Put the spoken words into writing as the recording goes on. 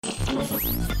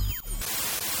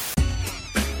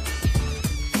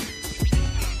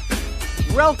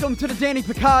Welcome to the Danny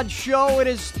Picard Show. It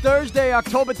is Thursday,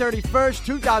 October 31st,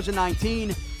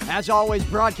 2019. As always,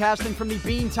 broadcasting from the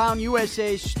Beantown,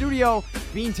 USA studio.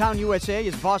 Beantown, USA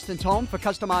is Boston's home for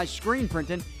customized screen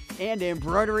printing and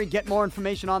embroidery. Get more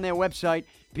information on their website,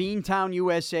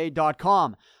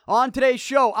 beantownusa.com. On today's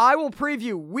show, I will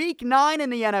preview Week 9 in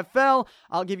the NFL.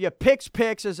 I'll give you PIC'S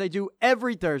PICKS as I do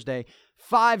every Thursday.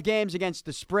 5 games against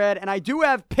the spread. And I do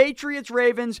have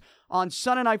Patriots-Ravens on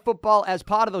Sunday Night Football as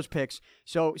part of those picks.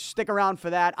 So stick around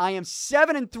for that. I am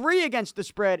 7-3 against the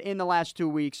spread in the last 2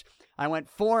 weeks. I went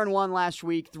 4-1 last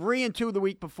week, 3-2 the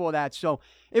week before that. So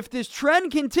if this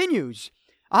trend continues,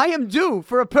 I am due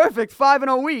for a perfect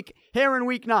 5-0 week here in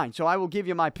Week 9. So I will give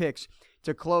you my picks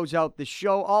to close out the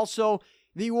show. Also,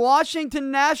 the Washington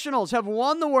Nationals have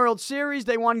won the World Series.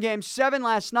 They won Game 7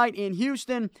 last night in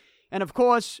Houston. And of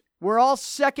course, we're all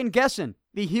second-guessing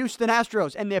the Houston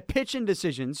Astros and their pitching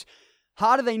decisions.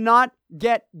 How do they not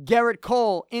get Garrett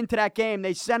Cole into that game?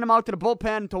 They send him out to the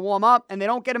bullpen to warm up, and they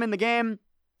don't get him in the game.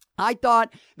 I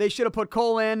thought they should have put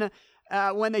Cole in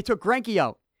when they took Greinke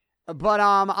out. But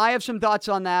I have some thoughts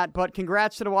on that. But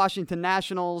congrats to the Washington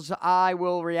Nationals. I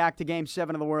will react to Game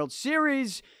 7 of the World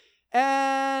Series.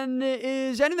 And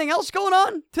is anything else going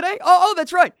on today? Oh,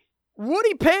 that's right.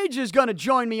 Woody Paige is going to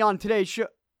join me on today's show.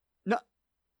 No,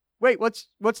 wait, what's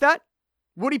that?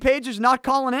 Woody Paige is not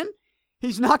calling in?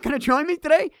 He's not going to join me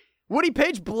today? Woody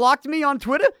Paige blocked me on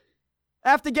Twitter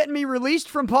after getting me released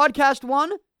from the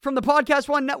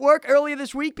PodcastOne Network earlier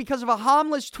this week because of a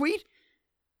harmless tweet?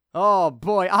 Oh,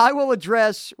 boy, I will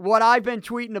address what I've been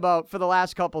tweeting about for the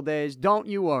last couple days. Don't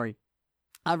you worry.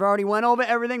 I've already went over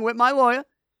everything with my lawyer,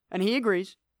 and he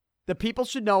agrees. The people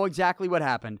should know exactly what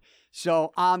happened.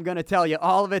 So I'm going to tell you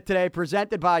all of it today,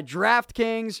 presented by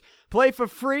DraftKings. Play for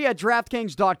free at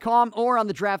DraftKings.com or on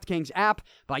the DraftKings app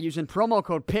by using promo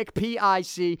code PICK,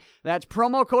 P-I-C. That's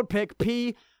promo code PICK,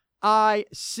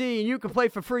 P-I-C. And you can play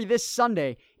for free this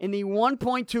Sunday in the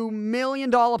 $1.2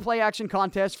 million play-action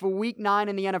contest for Week 9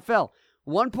 in the NFL.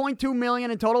 $1.2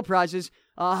 million in total prizes,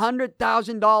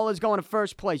 $100,000 going to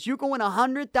first place. You can win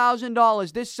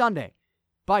 $100,000 this Sunday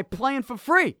by playing for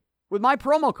free with my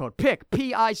promo code PICK,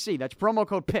 P-I-C. That's promo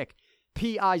code PICK,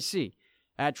 P-I-C,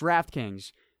 at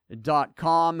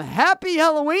DraftKings.com. Happy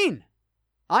Halloween!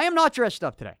 I am not dressed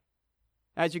up today.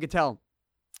 As you can tell,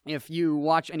 if you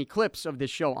watch any clips of this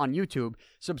show on YouTube,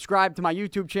 subscribe to my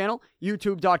YouTube channel,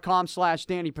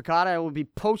 youtube.com/Danny Picard. I will be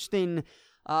posting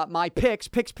my PIC'S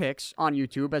PICKS on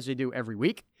YouTube, as I do every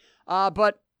week.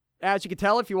 But as you can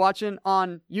tell, if you're watching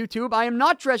on YouTube, I am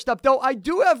not dressed up, though I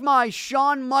do have my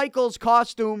Shawn Michaels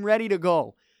costume ready to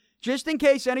go, just in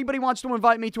case anybody wants to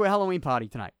invite me to a Halloween party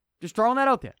tonight. Just throwing that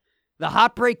out there. The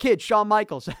Heartbreak Kid, Shawn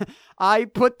Michaels. I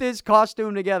put this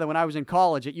costume together when I was in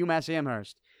college at UMass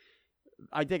Amherst.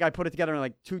 I think I put it together in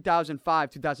like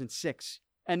 2005, 2006.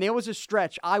 And there was a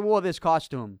stretch, I wore this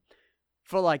costume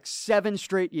for like 7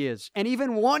 straight years. And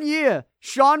even 1 year,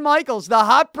 Shawn Michaels, the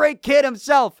Heartbreak Kid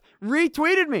himself,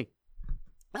 retweeted me.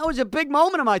 That was a big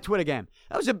moment in my Twitter game.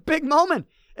 That was a big moment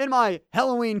in my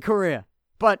Halloween career.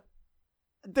 But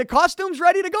the costume's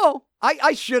ready to go.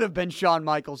 I should have been Shawn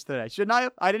Michaels today, shouldn't I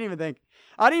have? I didn't even think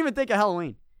of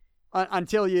Halloween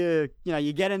until you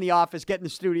get in the office, get in the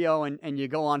studio, and you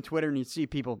go on Twitter and you see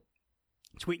people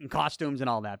tweeting costumes and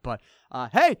all that. But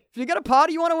hey, if you got a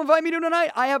party you want to invite me to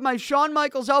tonight, I have my Shawn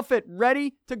Michaels outfit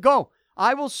ready to go.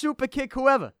 I will super kick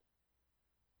whoever.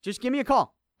 Just give me a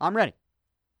call. I'm ready.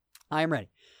 I am ready.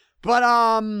 But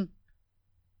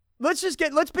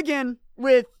let's begin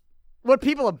with what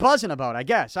people are buzzing about, I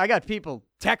guess. I got people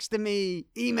texting me,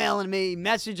 emailing me,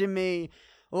 messaging me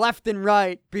left and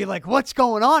right, be like, what's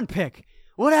going on, Pick?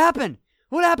 What happened?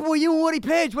 What happened with you and Woody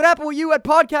Paige? What happened with you at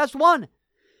Podcast One?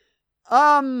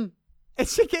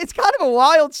 It's kind of a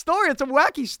wild story. It's a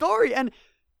wacky story. And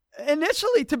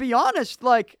initially, to be honest,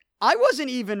 like, I wasn't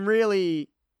even really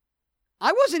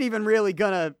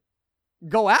gonna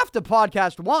go after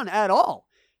Podcast One at all.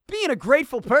 Being a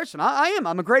grateful person. I am.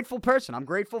 I'm a grateful person. I'm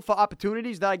grateful for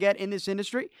opportunities that I get in this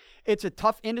industry. It's a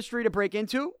tough industry to break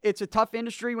into. It's a tough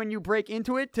industry when you break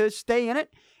into it to stay in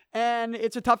it. And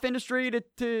it's a tough industry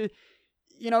to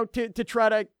try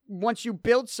to, once you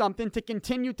build something, to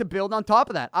continue to build on top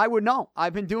of that. I would know.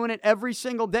 I've been doing it every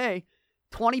single day,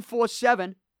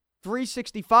 24/7,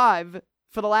 365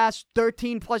 for the last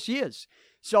 13 plus years.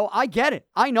 So I get it.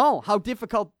 I know how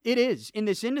difficult it is in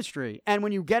this industry. And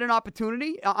when you get an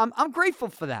opportunity, I'm grateful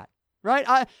for that, right?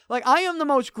 I am the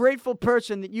most grateful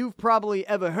person that you've probably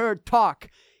ever heard talk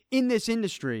in this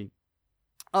industry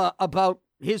about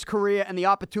his career and the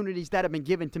opportunities that have been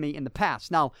given to me in the past.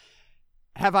 Now,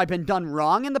 have I been done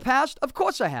wrong in the past? Of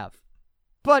course I have.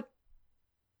 But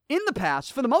in the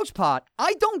past, for the most part,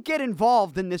 I don't get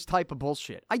involved in this type of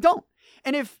bullshit. I don't.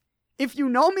 And if you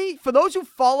know me, for those who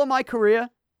follow my career,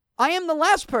 I am the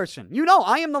last person.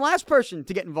 I am the last person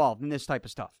to get involved in this type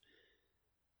of stuff.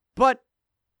 But,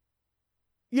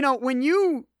 when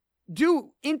you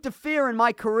do interfere in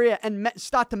my career and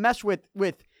start to mess with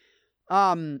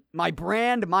my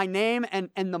brand, my name,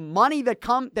 and the money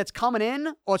that's coming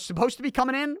in or supposed to be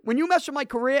coming in, when you mess with my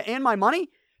career and my money,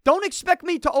 don't expect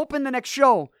me to open the next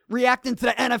show reacting to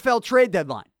the NFL trade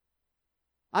deadline.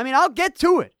 I mean, I'll get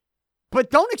to it,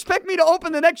 but don't expect me to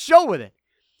open the next show with it,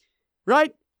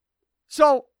 right?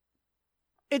 So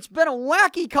it's been a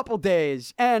wacky couple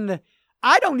days, and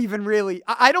I don't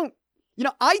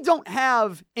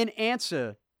have an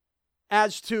answer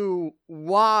as to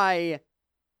why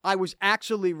I was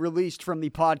actually released from the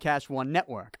PodcastOne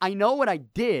Network. I know what I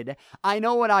did. I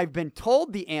know what I've been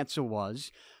told the answer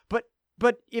was.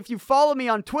 But if you follow me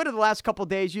on Twitter the last couple of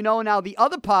days, now the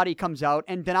other party comes out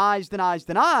and denies,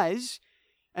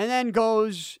 and then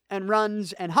goes and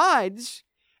runs and hides.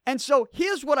 And so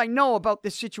here's what I know about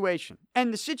this situation.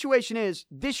 And the situation is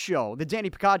this show, the Danny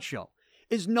Picard Show,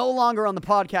 is no longer on the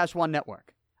PodcastOne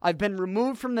Network. I've been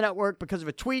removed from the network because of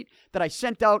a tweet that I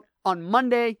sent out on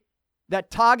Monday that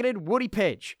targeted Woody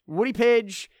Paige. Woody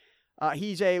Paige,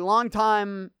 he's a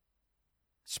longtime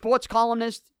sports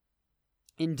columnist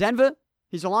in Denver.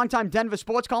 He's a longtime Denver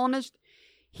sports columnist.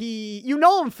 You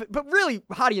know him, but really,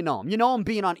 how do you know him? You know him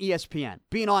being on ESPN,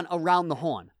 being on Around the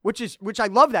Horn, which I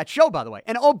love that show, by the way.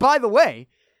 And oh, by the way,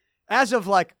 as of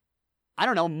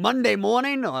Monday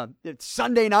morning or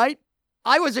Sunday night,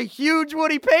 I was a huge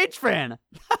Woody Paige fan.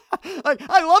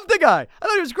 I loved the guy. I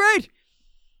thought he was great.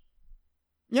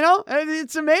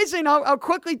 It's amazing how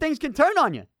quickly things can turn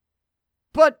on you.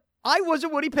 But I was a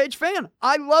Woody Paige fan.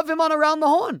 I love him on Around the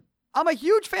Horn. I'm a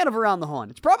huge fan of Around the Horn.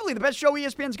 It's probably the best show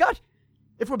ESPN's got,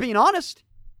 if we're being honest.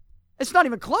 It's not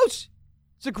even close.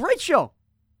 It's a great show.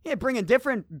 Yeah, bringing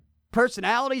different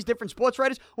personalities, different sports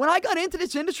writers. When I got into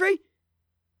this industry,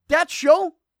 that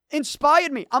show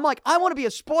inspired me. I'm like, I want to be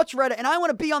a sports writer, and I want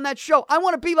to be on that show. I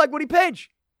want to be like Woody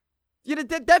Paige.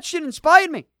 That shit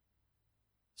inspired me.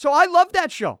 So I loved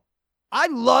that show. I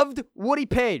loved Woody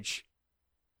Paige.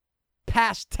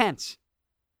 Past tense.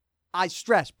 I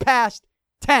stress, past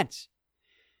tense.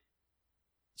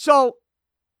 So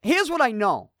here's what I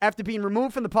know after being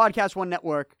removed from the PodcastOne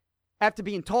Network, after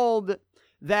being told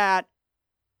that,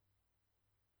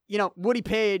 Woody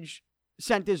Paige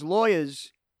sent his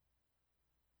lawyers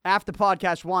after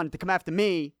PodcastOne to come after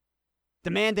me,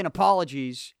 demanding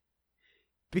apologies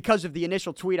because of the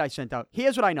initial tweet I sent out.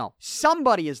 Here's what I know.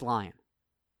 Somebody is lying.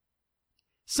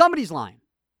 Somebody's lying.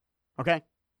 Okay?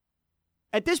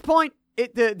 At this point,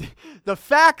 the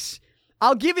facts,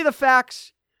 I'll give you the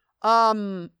facts,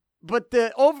 but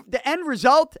the end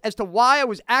result as to why I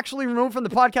was actually removed from the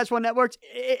PodcastOne Network,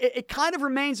 it kind of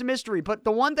remains a mystery. But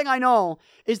the one thing I know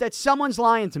is that someone's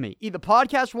lying to me, either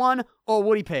PodcastOne or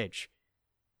Woody Paige.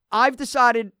 I've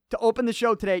decided to open the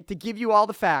show today to give you all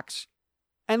the facts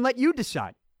and let you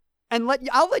decide. And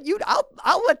I'll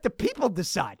let the people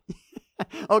decide.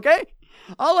 Okay?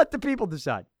 I'll let the people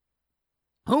decide.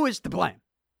 Who is to blame?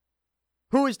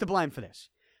 Who is to blame for this?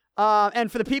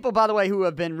 And for the people, by the way, who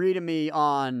have been reading me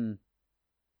on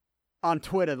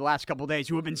Twitter the last couple of days,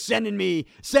 who have been sending me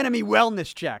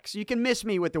wellness checks. You can miss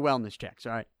me with the wellness checks,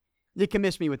 all right? You can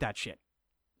miss me with that shit.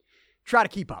 Try to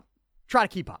keep up.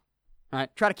 All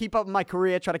right? Try to keep up with my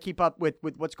career. Try to keep up with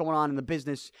what's going on in the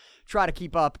business. Try to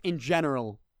keep up in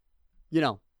general,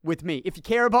 with me. If you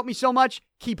care about me so much,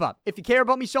 keep up. If you care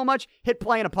about me so much, hit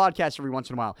play on a podcast every once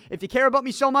in a while. If you care about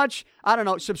me so much, I don't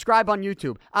know, subscribe on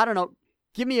YouTube. I don't know,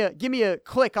 give me a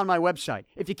click on my website.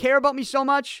 If you care about me so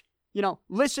much,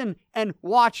 listen and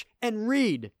watch and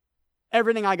read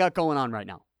everything I got going on right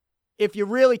now. If you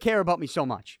really care about me so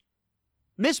much.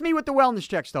 Miss me with the wellness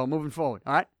checks, though, moving forward,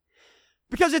 all right?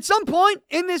 Because at some point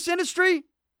in this industry,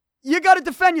 you got to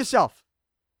defend yourself.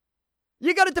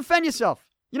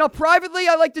 Privately,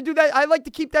 I like to do that. I like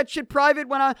to keep that shit private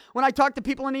when I talk to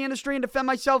people in the industry and defend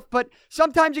myself. But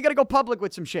sometimes you got to go public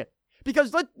with some shit.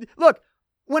 Because look,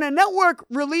 when a network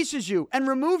releases you and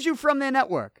removes you from their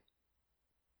network,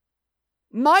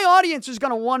 my audience is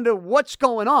going to wonder what's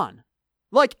going on.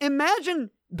 Like, imagine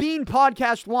being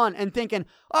PodcastOne and thinking,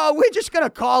 oh, we're just going to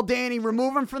call Danny,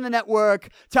 remove him from the network,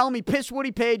 tell him he pissed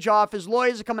Woody Paige off, his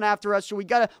lawyers are coming after us, so we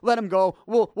got to let him go.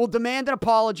 We'll demand an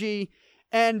apology,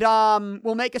 and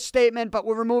we'll make a statement, but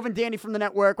we're removing Danny from the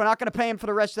network. We're not going to pay him for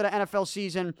the rest of the NFL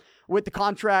season with the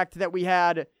contract that we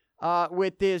had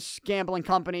with this gambling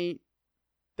company.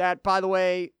 that, by the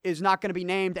way, is not going to be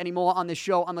named anymore on this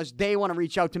show unless they want to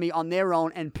reach out to me on their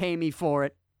own and pay me for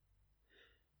it.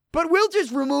 But we'll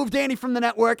just remove Danny from the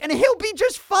network, and he'll be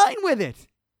just fine with it.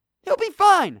 He'll be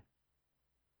fine.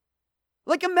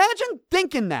 Like, imagine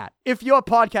thinking that if you're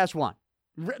Podcast One.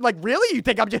 Like, really? You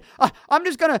think I'm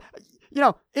just going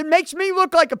to, it makes me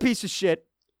look like a piece of shit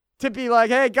to be like,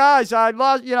 hey, guys, I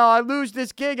lose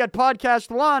this gig at Podcast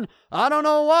One. I don't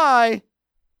know why.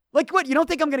 Like, what? You don't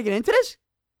think I'm going to get into this?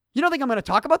 You don't think I'm going to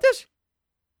talk about this?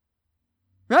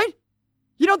 Right?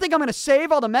 You don't think I'm going to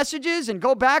save all the messages and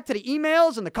go back to the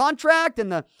emails and the contract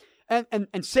and the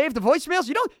and save the voicemails?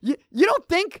 You don't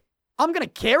think I'm going to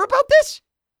care about this?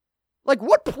 Like,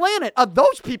 what planet are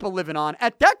those people living on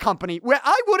at that company where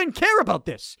I wouldn't care about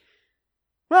this?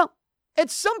 Well,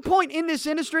 at some point in this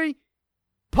industry,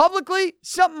 publicly,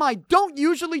 something I don't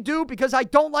usually do because I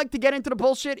don't like to get into the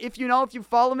bullshit, if you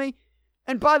follow me.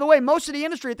 And by the way, most of the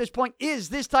industry at this point is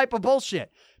this type of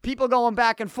bullshit. People going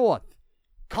back and forth.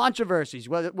 Controversies,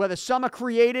 whether some are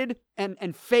created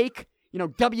and fake,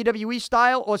 WWE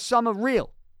style, or some are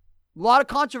real. A lot of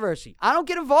controversy. I don't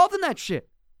get involved in that shit.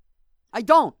 I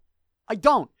don't.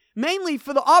 Mainly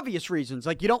for the obvious reasons.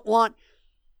 Like, you don't want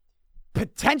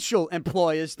potential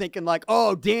employers thinking like,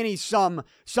 oh, Danny's some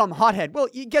hothead. Well,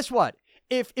 guess what?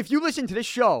 If you listen to this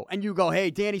show and you go, hey,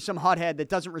 Danny's some hothead that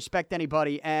doesn't respect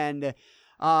anybody and,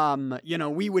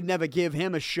 we would never give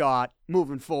him a shot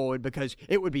moving forward because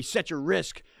it would be such a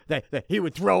risk that he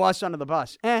would throw us under the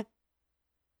bus.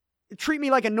 Treat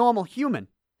me like a normal human,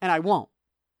 and I won't.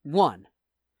 1.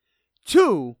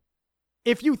 2,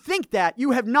 if you think that,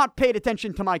 you have not paid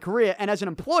attention to my career, and as an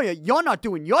employer, you're not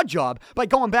doing your job by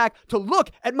going back to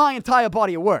look at my entire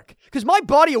body of work. Because my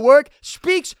body of work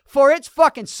speaks for its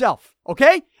fucking self,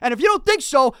 okay? And if you don't think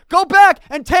so, go back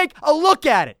and take a look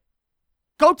at it.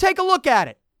 Go take a look at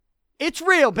it. It's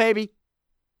real, baby.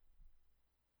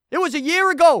 It was a year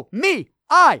ago,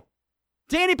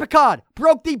 Danny Picard,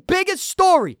 broke the biggest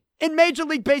story in Major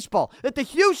League Baseball, that the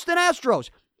Houston Astros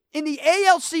in the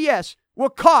ALCS were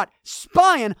caught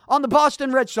spying on the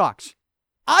Boston Red Sox.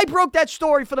 I broke that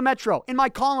story for the Metro, in my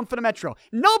column for the Metro.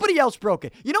 Nobody else broke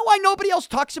it. You know why nobody else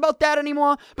talks about that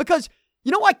anymore? Because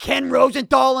you know why Ken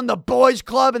Rosenthal and the Boys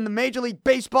Club and the Major League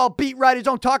Baseball beat writers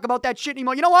don't talk about that shit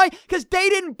anymore? You know why? Because they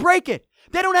didn't break it.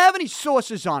 They don't have any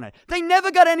sources on it. They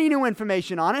never got any new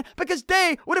information on it because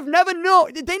they never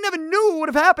knew what would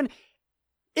have happened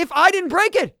if I didn't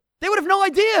break it. They would have no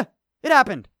idea it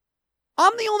happened.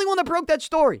 I'm the only one that broke that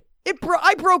story.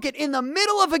 I broke it in the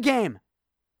middle of a game.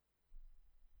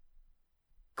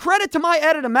 Credit to my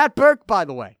editor, Matt Burke, by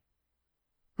the way,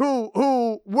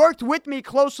 who worked with me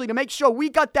closely to make sure we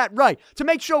got that right, to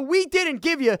make sure we didn't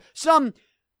give you some,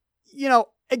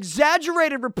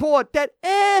 exaggerated report that,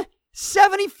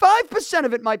 75%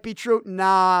 of it might be true.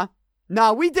 Nah,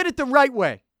 we did it the right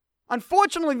way.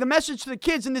 Unfortunately, the message to the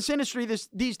kids in this industry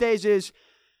these days is,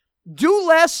 do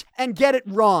less and get it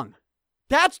wrong.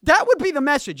 That would be the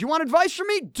message. You want advice from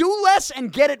me? Do less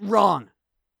and get it wrong.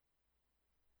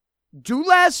 Do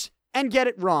less and get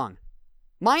it wrong.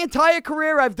 My entire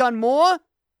career, I've done more,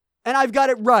 and I've got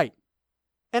it right.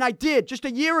 And I did, just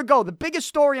a year ago, the biggest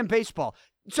story in baseball.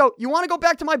 So, you want to go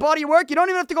back to my body of work? You don't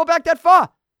even have to go back that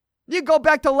far. You go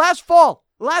back to last fall,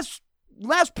 last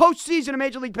postseason of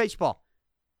Major League Baseball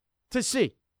to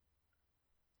see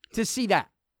that.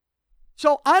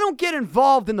 So, I don't get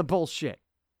involved in the bullshit.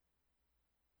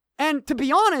 And to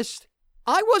be honest,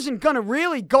 I wasn't going to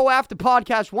really go after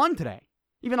Podcast One today,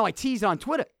 even though I teased on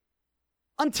Twitter,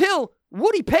 until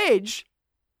Woody Paige,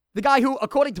 the guy who,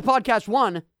 according to Podcast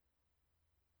One,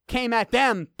 came at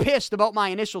them pissed about my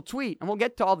initial tweet, and we'll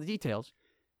get to all the details.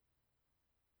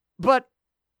 But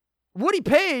Woody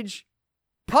Paige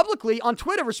publicly on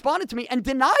Twitter responded to me and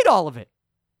denied all of it.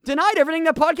 Denied everything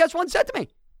that Podcast One said to me.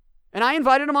 And I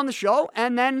invited him on the show,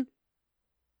 and then,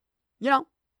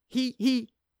 he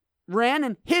ran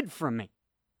and hid from me.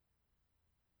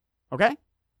 Okay?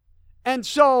 And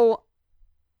so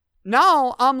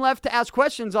now I'm left to ask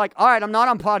questions like, all right, I'm not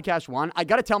on Podcast One. I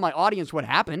got to tell my audience what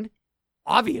happened.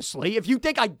 Obviously, if you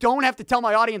think I don't have to tell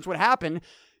my audience what happened,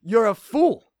 you're a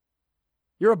fool.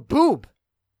 You're a boob.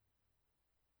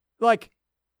 Like,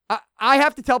 I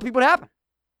have to tell people what happened.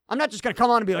 I'm not just going to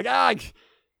come on and be like, I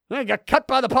got cut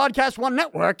by the PodcastOne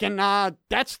Network, and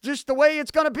that's just the way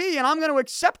it's going to be, and I'm going to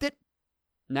accept it.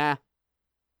 Nah,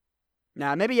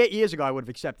 maybe 8 years ago I would have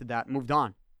accepted that and moved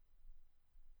on.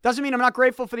 Doesn't mean I'm not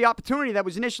grateful for the opportunity that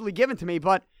was initially given to me,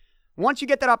 but once you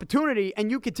get that opportunity and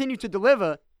you continue to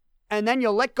deliver, and then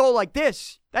you'll let go like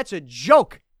this, that's a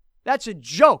joke. That's a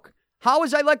joke. How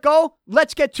was I let go?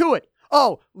 Let's get to it.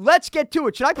 Oh, let's get to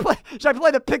it. Should I play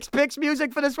the PIC'S PICKS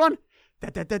music for this one? No,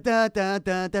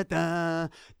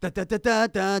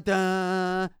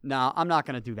 I'm not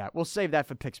going to do that. We'll save that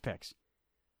for PIC'S PICKS.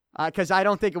 Because I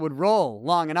don't think it would roll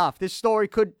long enough. This story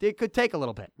could take a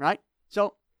little bit, right?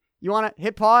 So you want to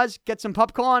hit pause, get some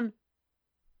popcorn,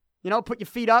 put your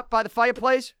feet up by the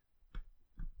fireplace,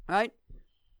 right?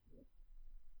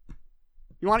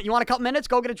 You want a couple minutes?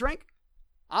 Go get a drink.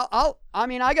 I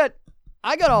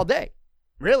got all day,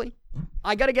 really.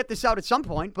 I got to get this out at some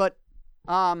point, but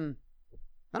I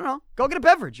don't know. Go get a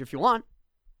beverage if you want.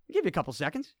 I'll give you a couple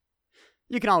seconds.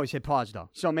 You can always hit pause, though,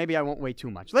 so maybe I won't wait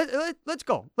too much. Let's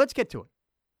go. Let's get to it.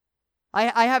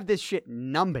 I have this shit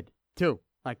numbered, too.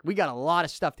 Like, we got a lot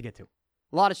of stuff to get to.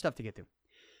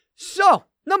 So,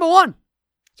 number one.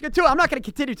 Let's get to it. I'm not going to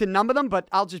continue to number them, but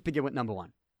I'll just begin with number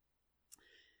one.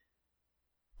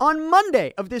 On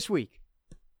Monday of this week,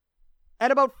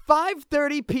 at about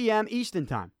 5:30 p.m. Eastern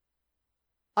Time,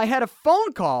 I had a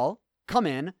phone call come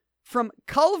in from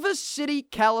Culver City,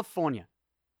 California.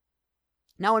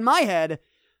 Now, in my head,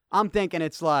 I'm thinking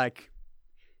it's like,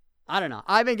 I don't know.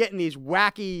 I've been getting these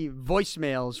wacky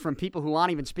voicemails from people who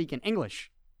aren't even speaking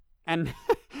English. And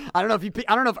I don't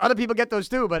know if other people get those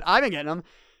too, but I've been getting them.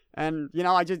 And,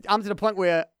 I'm to the point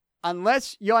where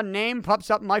unless your name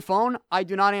pops up in my phone, I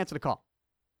do not answer the call.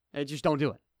 I just don't do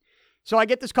it. So I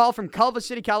get this call from Culver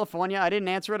City, California. I didn't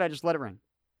answer it. I just let it ring.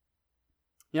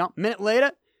 A minute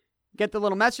later, get the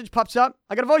little message, pops up.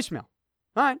 I got a voicemail.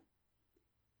 All right.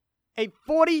 A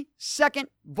 40-second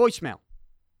voicemail.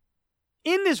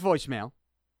 In this voicemail,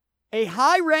 a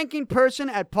high-ranking person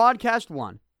at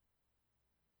PodcastOne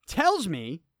tells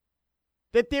me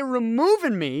that they're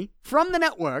removing me from the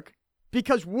network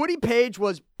because Woody Paige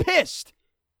was pissed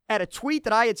at a tweet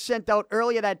that I had sent out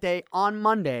earlier that day on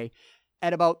Monday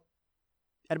at about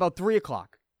 3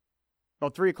 o'clock.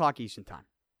 About 3 o'clock Eastern Time.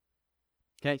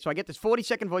 Okay, so I get this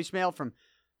 40-second voicemail from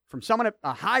someone,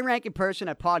 a high-ranking person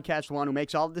at PodcastOne who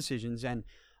makes all the decisions, and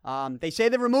they say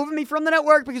they're removing me from the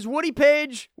network because Woody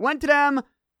Paige went to them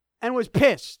and was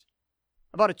pissed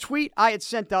about a tweet I had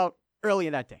sent out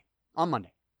earlier that day, on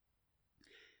Monday.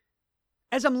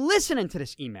 As I'm listening to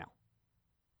this email,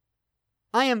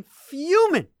 I am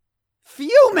fuming.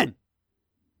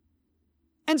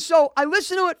 And so I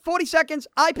listen to it, 40 seconds,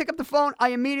 I pick up the phone, I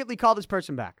immediately call this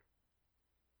person back.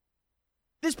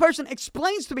 This person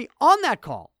explains to me on that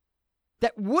call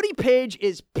that Woody Paige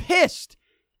is pissed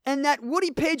and that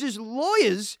Woody Paige's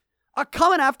lawyers are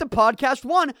coming after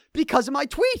PodcastOne because of my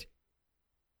tweet.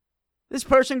 This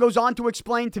person goes on to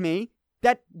explain to me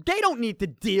that they don't need to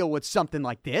deal with something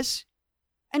like this.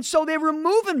 And so they're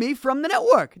removing me from the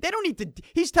network.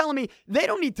 He's telling me they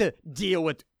don't need to deal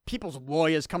with people's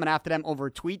lawyers coming after them over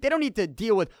a tweet. They don't need to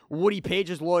deal with Woody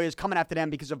Paige's lawyers coming after them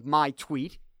because of my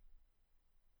tweet.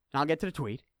 And I'll get to the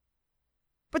tweet.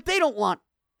 But they don't want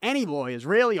any lawyers,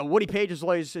 really, or Woody Paige's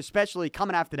lawyers especially,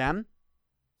 coming after them.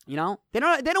 They don't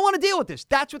want to deal with this.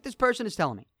 That's what this person is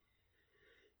telling me.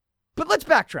 But let's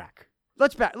backtrack.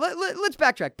 Let's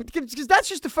backtrack, because that's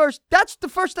the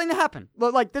first thing that happened.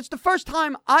 Like, that's the first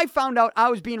time I found out I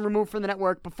was being removed from the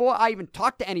network. Before I even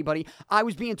talked to anybody, I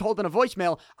was being told in a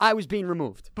voicemail I was being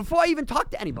removed. Before I even talked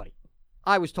to anybody,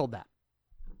 I was told that.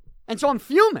 And so I'm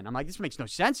fuming. I'm like, this makes no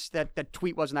sense. That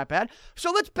tweet wasn't that bad. So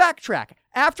let's backtrack.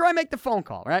 After I make the phone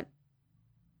call, right?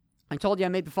 I told you I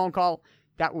made the phone call.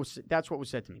 That's what was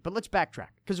said to me. But let's backtrack.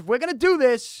 Because if we're going to do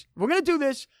this, we're going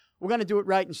to do it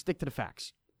right and stick to the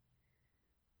facts.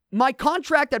 My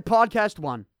contract at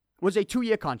PodcastOne was a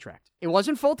 2-year contract. It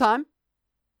wasn't full-time,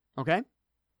 okay?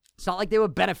 It's not like there were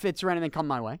benefits or anything come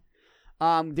my way.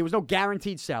 There was no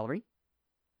guaranteed salary.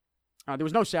 There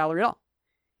was no salary at all.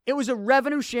 It was a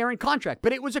revenue-sharing contract,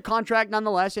 but it was a contract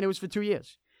nonetheless, and it was for 2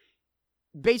 years.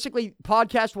 Basically,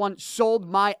 PodcastOne sold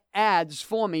my ads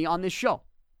for me on this show,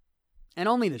 and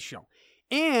only this show.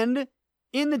 And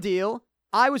in the deal,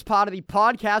 I was part of the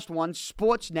PodcastOne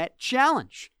Sportsnet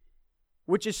Challenge,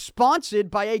 which is sponsored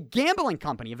by a gambling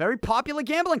company, a very popular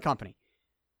gambling company,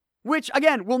 which,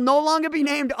 again, will no longer be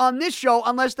named on this show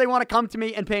unless they want to come to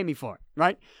me and pay me for it,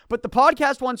 right? But the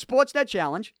PodcastOne Sportsnet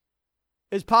Challenge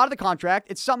is part of the contract.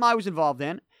 It's something I was involved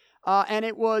in, and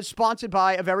it was sponsored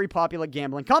by a very popular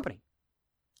gambling company.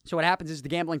 So what happens is the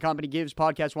gambling company gives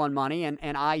PodcastOne money, and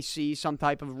I see some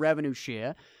type of revenue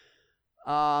share,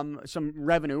 some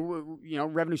revenue,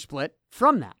 revenue split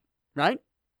from that, right?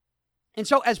 And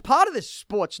so as part of this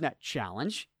Sportsnet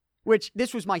Challenge, which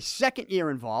this was my second year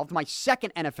involved, my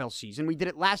second NFL season. We did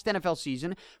it last NFL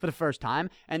season for the first time,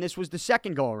 and this was the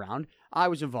second go-around I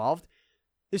was involved.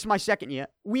 This is my second year.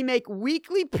 We make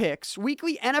weekly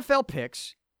NFL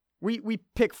picks We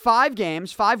pick 5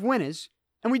 games, 5 winners,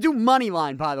 and we do money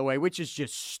line, by the way, which is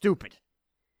just stupid.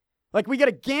 Like, we get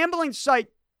a gambling site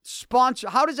sponsor.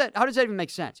 How does that even make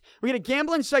sense? We get a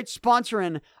gambling site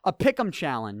sponsoring a pick'em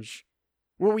challenge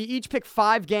where we each pick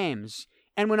 5 games,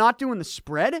 and we're not doing the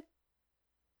spread?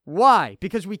 Why?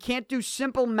 Because we can't do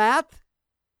simple math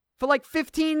for like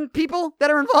 15 people that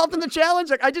are involved in the challenge?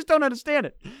 Like, I just don't understand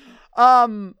it.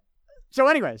 So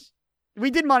anyways, we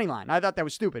did money line. I thought that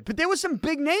was stupid. But there was some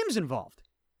big names involved.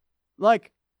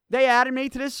 Like, they added me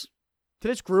to this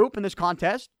group and this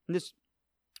contest, and this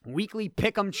weekly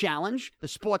pick'em challenge, the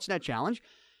Sportsnet challenge.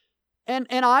 And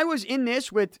I was in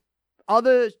this with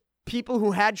other people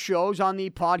who had shows on the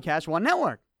PodcastOne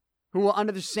Network, who were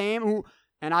under the same,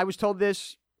 and I was told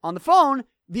this on the phone,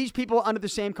 these people are under the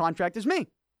same contract as me.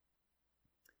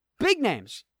 Big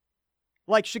names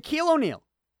like Shaquille O'Neal,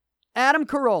 Adam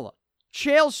Carolla,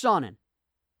 Chael Sonnen,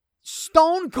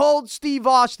 Stone Cold Steve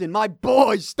Austin, my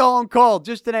boy Stone Cold,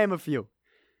 just to name a few.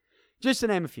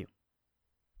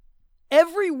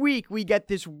 Every week we get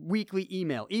this weekly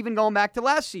email, even going back to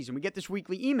last season, we get this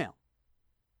weekly email.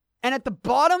 And at the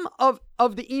bottom of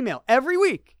the email, every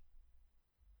week,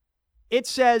 it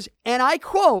says, and I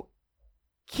quote,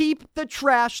 "Keep the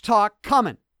trash talk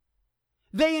coming."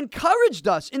 They encouraged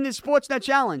us in this Sportsnet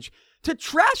challenge to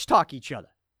trash talk each other,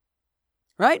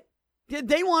 right?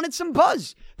 They wanted some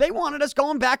buzz. They wanted us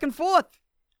going back and forth,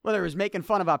 whether it was making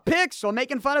fun of our picks or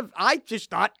making fun of, I just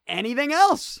thought anything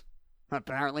else.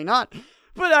 Apparently not.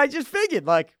 But I just figured,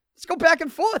 like, let's go back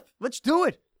and forth. Let's do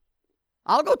it.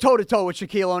 I'll go toe-to-toe with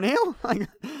Shaquille O'Neal. Like,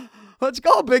 let's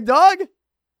go, big dog.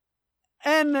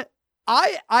 And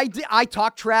I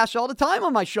talk trash all the time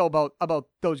on my show about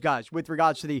those guys with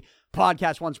regards to the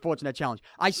PodcastOne Sportsnet Challenge.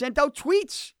 I sent out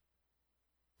tweets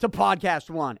to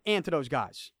PodcastOne and to those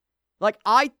guys. Like,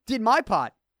 I did my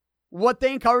part. What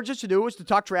they encouraged us to do was to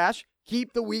talk trash,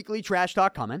 keep the weekly trash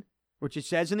talk coming, which it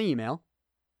says in the email,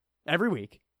 every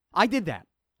week. I did that.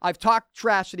 I've talked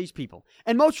trash to these people.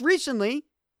 And most recently,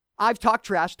 I've talked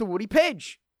trash to Woody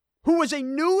Paige, who was a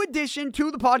new addition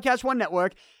to the PodcastOne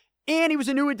Network, and he was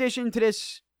a new addition to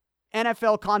this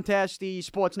NFL contest, the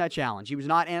Sportsnet Challenge. He was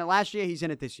not in it last year. He's in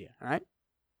it this year, all right?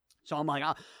 So I'm like,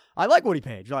 I like Woody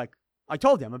Paige. Like, I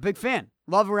told you, I'm a big fan.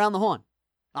 Love Around the Horn.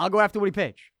 I'll go after Woody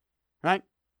Paige, right?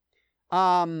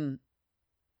 And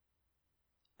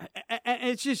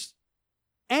it's just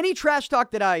any trash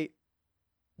talk that I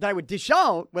would dish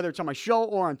out, whether it's on my show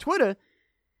or on Twitter,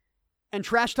 and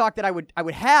trash talk that I would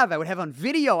have on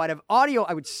video, I'd have audio,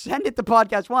 I would send it to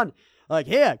PodcastOne. Like,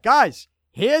 here, guys,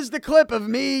 here's the clip of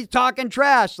me talking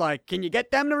trash. Like, can you get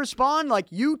them to respond? Like,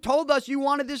 you told us you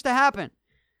wanted this to happen.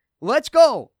 Let's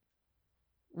go.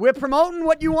 We're promoting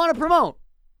what you want to promote.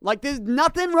 Like, there's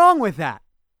nothing wrong with that.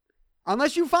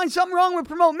 Unless you find something wrong with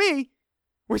promote me,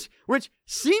 which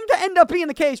seemed to end up being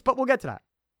the case, but we'll get to that.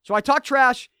 So I talked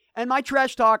trash, and my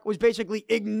trash talk was basically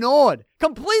ignored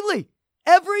completely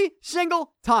every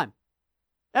single time.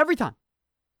 Every time.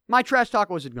 My trash talk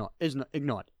was ignored.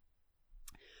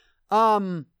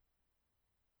 But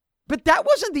that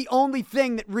wasn't the only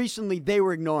thing that recently they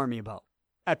were ignoring me about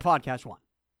at PodcastOne.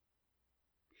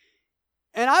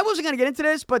 And I wasn't going to get into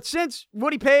this, but since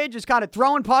Woody Paige is kind of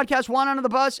throwing PodcastOne under the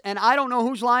bus, and I don't know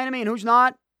who's lying to me and who's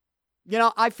not, you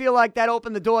know, I feel like that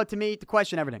opened the door to me to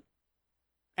question everything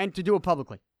and to do it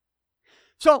publicly.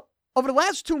 So, over the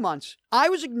last 2 months, I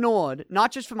was ignored,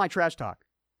 not just for my trash talk,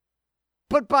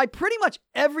 but by pretty much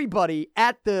everybody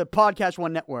at the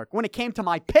PodcastOne Network when it came to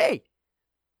my pay.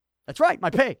 That's right,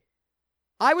 my pay.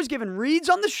 I was given reads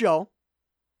on the show,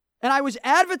 and I was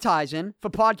advertising for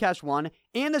PodcastOne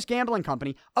and this gambling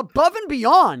company above and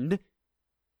beyond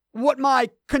what my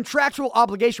contractual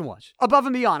obligation was. Above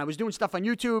and beyond. I was doing stuff on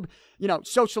YouTube, you know,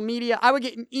 social media. I would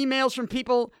get emails from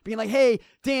people being like, hey,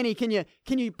 Danny, can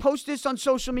you post this on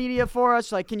social media for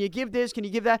us? Like, can you give this? Can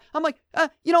you give that? I'm like,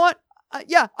 you know what?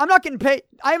 Yeah, I'm not getting paid.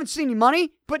 I haven't seen any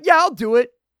money, but yeah, I'll do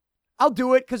it. I'll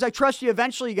do it because I trust you.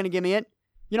 Eventually you're going to give me it.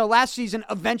 You know, last season,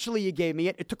 eventually you gave me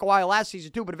it. It took a while last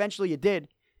season too, but eventually you did.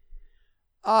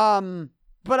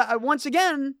 But once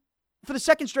again, for the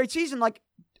second straight season, like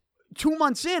 2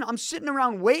 months in, I'm sitting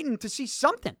around waiting to see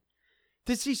something.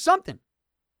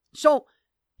 So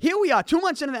here we are, 2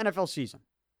 months into the NFL season.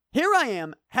 Here I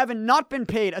am, having not been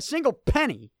paid a single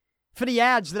penny for the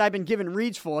ads that I've been given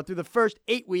reads for through the first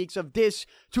 8 weeks of this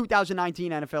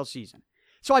 2019 NFL season.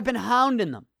 So I've been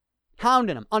hounding them.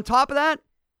 On top of that,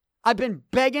 I've been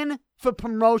begging for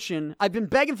promotion. I've been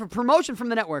begging for promotion from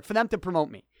the network for them to promote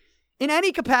me in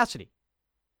any capacity.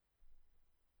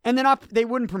 And they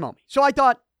wouldn't promote me. So I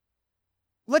thought,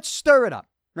 let's stir it up,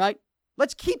 right?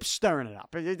 Let's keep stirring it up.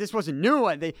 This wasn't new.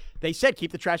 They said,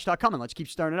 keep the trash talk coming. Let's keep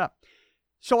stirring it up.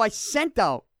 So I sent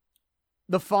out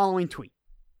the following tweet.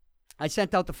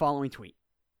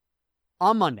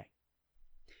 On Monday.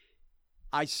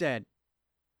 I said,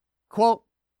 quote,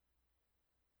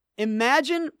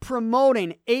 imagine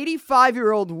promoting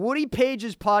 85-year-old Woody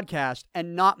Paige's podcast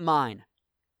and not mine.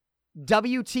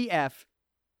 WTF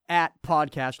at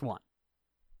PodcastOne.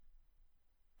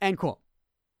 End quote.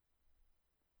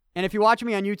 And if you're watching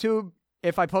me on YouTube,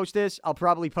 if I post this, I'll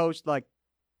probably post like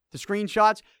the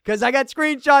screenshots because I got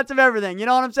screenshots of everything. You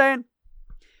know what I'm saying?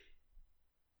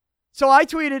 So I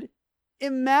tweeted,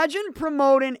 imagine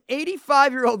promoting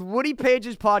 85-year-old Woody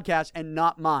Paige's podcast and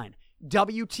not mine.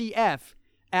 WTF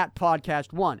at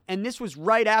PodcastOne. And this was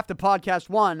right after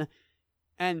PodcastOne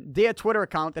and their Twitter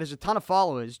account that has a ton of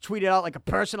followers tweeted out like a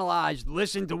personalized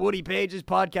listen to Woody Paige's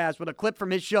podcast with a clip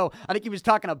from his show. I think he was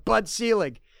talking to Bud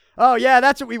Selig. Oh, yeah,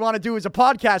 that's what we want to do as a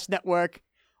podcast network.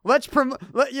 Let's promote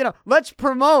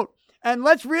and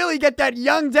let's really get that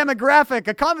young demographic,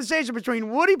 a conversation between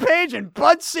Woody Paige and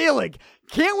Bud Selig.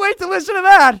 Can't wait to listen to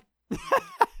that.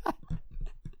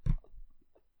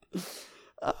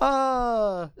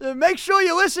 Make sure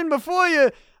you listen before you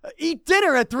eat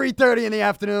dinner at 3:30 in the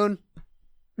afternoon.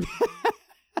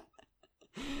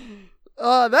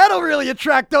 That'll really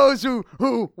attract those who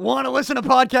want to listen to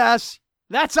podcasts.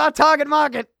 That's our target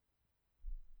market.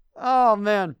 Oh,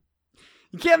 man.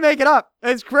 You can't make it up.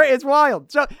 It's crazy. It's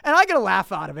wild. So, and I get a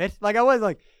laugh out of it. Like, I was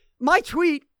like, my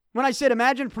tweet, when I said,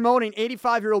 imagine promoting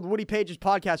 85-year-old Woody Paige's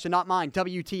podcast and not mine,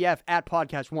 WTF at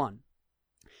PodcastOne.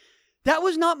 That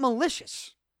was not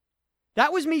malicious.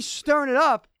 That was me stirring it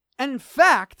up. And in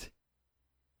fact,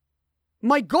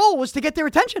 my goal was to get their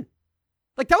attention.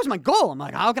 Like, that was my goal. I'm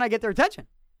like, how can I get their attention?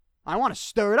 I want to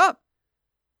stir it up.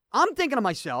 I'm thinking to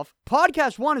myself,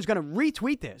 PodcastOne is going to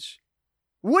retweet this.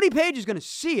 Woody Paige is going to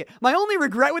see it. My only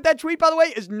regret with that tweet, by the way,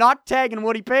 is not tagging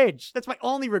Woody Paige. That's my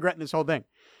only regret in this whole thing.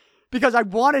 Because I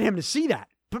wanted him to see that.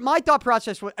 But my thought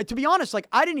process was, to be honest, like,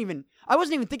 I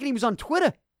wasn't even thinking he was on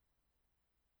Twitter.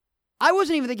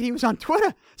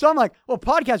 So I'm like, well,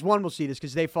 PodcastOne will see this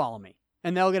because they follow me.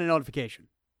 And they'll get a notification.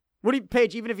 Woody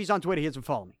Paige, even if he's on Twitter, he doesn't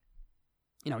follow me.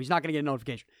 You know, he's not going to get a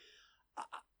notification.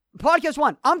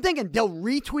 PodcastOne, I'm thinking they'll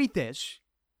retweet this.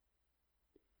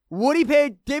 Woody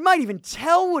Paige, they might even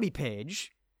tell Woody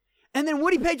Paige, and then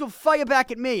Woody Paige will fire back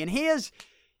at me. And here's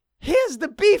the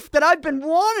beef that I've been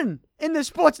wanting in the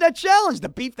Sportsnet Challenge. The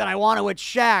beef that I wanted with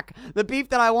Shaq. The beef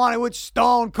that I wanted with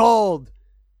Stone Cold.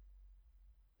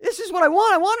 This is what I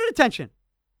want. I wanted attention.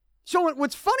 So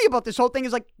what's funny about this whole thing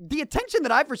is like the attention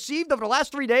that I've received over the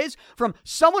last 3 days from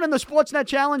someone in the Sportsnet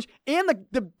Challenge and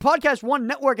the PodcastOne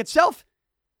Network itself.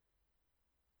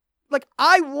 Like,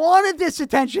 I wanted this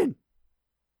attention.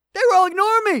 They were all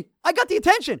ignoring me. I got the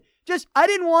attention. Just, I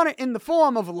didn't want it in the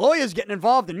form of lawyers getting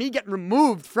involved and me getting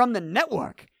removed from the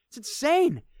network. It's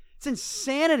insane. It's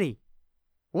insanity.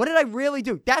 What did I really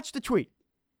do? That's the tweet.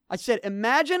 I said,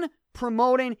 imagine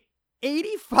promoting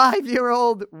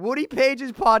 85-year-old Woody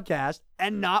Paige's podcast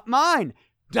and not mine.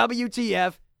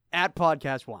 WTF at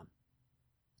PodcastOne.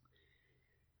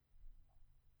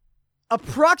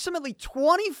 Approximately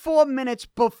 24 minutes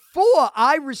before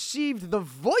I received the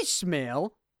voicemail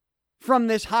from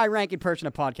this high-ranking person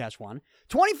at PodcastOne,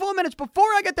 24 minutes before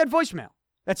I got that voicemail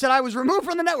that said I was removed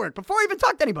from the network, before I even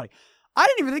talked to anybody, I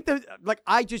didn't even think that, like,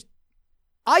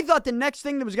 I thought the next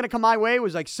thing that was going to come my way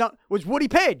was was Woody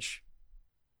Paige.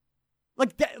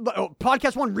 Like,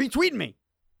 PodcastOne retweeting me.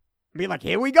 Be like,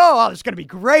 here we go. Oh, this is going to be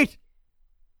great.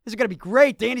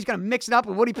 Danny's going to mix it up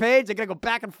with Woody Paige. They're going to go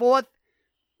back and forth.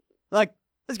 Like,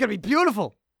 this is going to be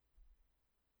beautiful.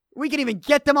 We can even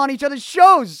get them on each other's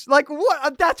shows. Like,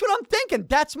 what? That's what I'm thinking.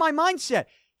 That's my mindset.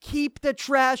 Keep the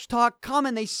trash talk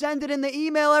coming. They send it in the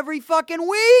email every fucking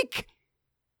week.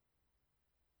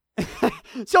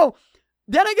 So,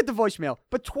 then I get the voicemail.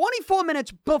 But 24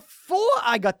 minutes before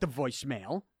I got the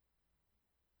voicemail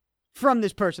from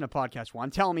this person at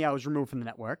PodcastOne telling me I was removed from the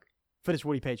network for this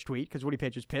Woody Paige tweet, because Woody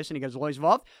Paige was pissed and he got his lawyers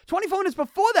involved. 24 minutes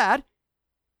before that,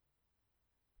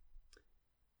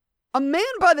 a man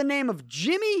by the name of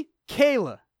Jimmy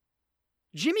Kaylor,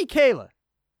 Kaylor,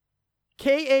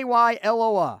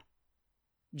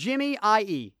 Jimmy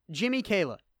I.E., Jimmy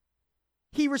Kaylor,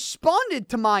 he responded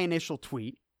to my initial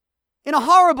tweet in a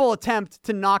horrible attempt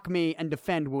to knock me and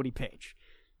defend Woody Paige.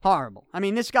 Horrible. I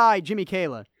mean, this guy, Jimmy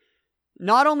Kaylor,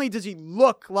 not only does he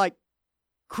look like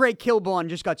Craig Kilborn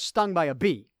just got stung by a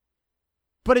bee,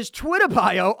 but his Twitter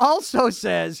bio also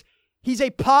says he's a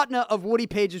partner of Woody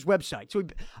Paige's website. So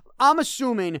I'm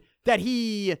assuming that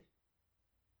he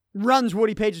runs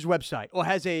Woody Paige's website or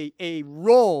has a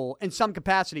role in some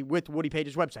capacity with Woody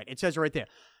Paige's website. It says right there,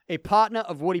 a partner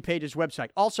of Woody Paige's website.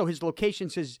 Also, his location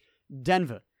says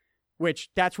Denver, which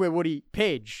that's where Woody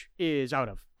Paige is out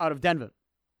of Denver,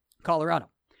 Colorado.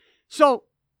 So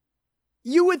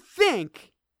you would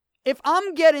think if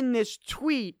I'm getting this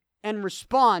tweet and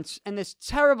response and this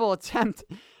terrible attempt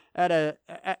of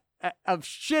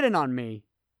shitting on me,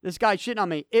 this guy shitting on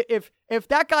me, if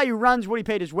that guy who runs Woody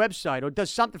Paige's website or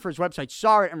does something for his website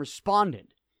saw it and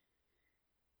responded,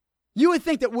 you would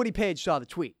think that Woody Paige saw the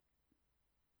tweet,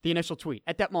 the initial tweet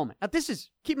at that moment. Now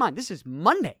keep in mind, this is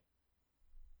Monday.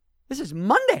 This is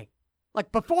Monday,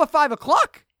 like before 5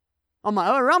 o'clock.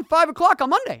 Around 5 o'clock on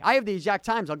Monday. I have the exact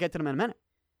times. I'll get to them in a minute.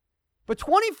 But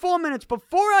 24 minutes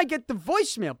before I get the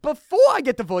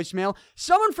voicemail,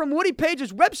 someone from Woody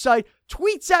Paige's website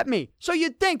tweets at me. So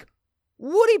you'd think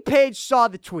Woody Paige saw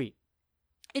the tweet.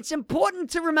 It's important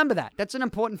to remember that. That's an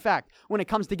important fact when it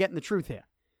comes to getting the truth here.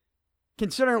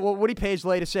 Considering what Woody Paige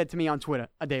later said to me on Twitter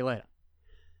a day later.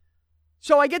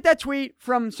 So I get that tweet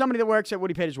from somebody that works at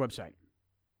Woody Paige's website.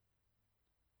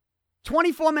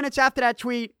 24 minutes after that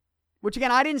tweet, which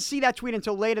again, I didn't see that tweet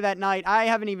until later that night. I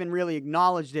haven't even really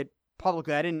acknowledged it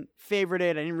publicly. I didn't favorite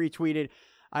it. I didn't retweet it.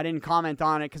 I didn't comment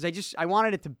on it because I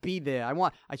wanted it to be there. I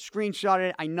screenshotted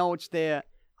it. I know it's there.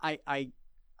 I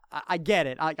get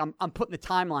it. I'm putting the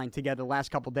timeline together the last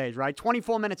couple days, right?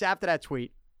 24 minutes after that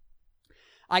tweet,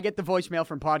 I get the voicemail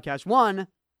from PodcastOne,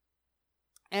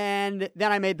 and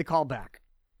then I made the call back.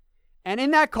 And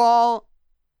in that call,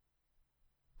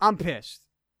 I'm pissed,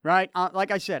 right?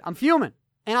 Like I said, I'm fuming,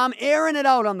 and I'm airing it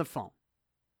out on the phone.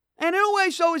 And in a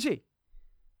way, so is he.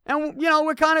 And,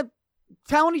 we're kind of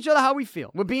telling each other how we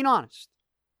feel. We're being honest.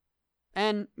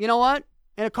 And you know what?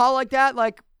 In a call like that,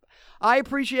 like, I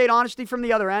appreciate honesty from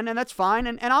the other end, and that's fine.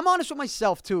 And I'm honest with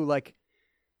myself, too. Like,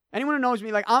 anyone who knows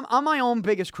me, like, I'm my own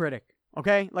biggest critic,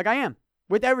 okay? Like, I am,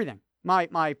 with everything.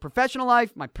 My professional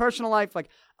life, my personal life, like,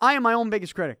 I am my own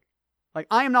biggest critic. Like,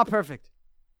 I am not perfect.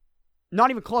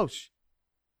 Not even close.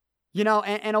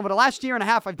 And over the last year and a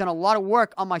half, I've done a lot of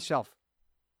work on myself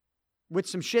with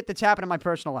some shit that's happened in my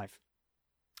personal life.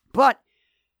 But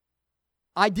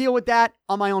I deal with that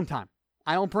on my own time.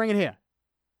 I don't bring it here.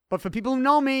 But for people who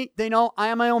know me, they know I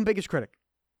am my own biggest critic.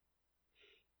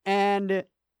 And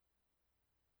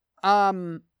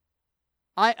a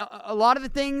lot of the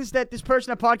things that this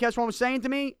person at PodcastOne was saying to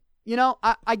me,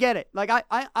 I get it. Like,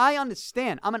 I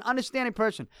understand. I'm an understanding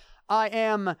person. I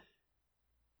am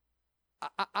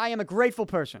a grateful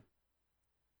person.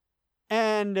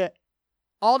 And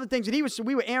all the things that he was,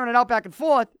 we were airing it out back and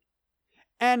forth.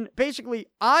 And basically,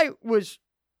 I was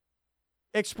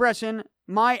expressing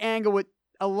my anger with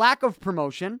a lack of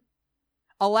promotion,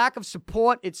 a lack of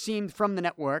support, it seemed, from the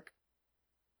network,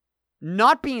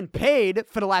 not being paid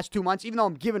for the last 2 months, even though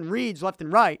I'm giving reads left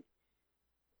and right.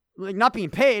 Like, not being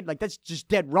paid, like, that's just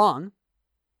dead wrong.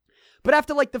 But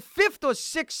after, like, the 5th or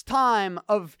 6th time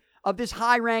of this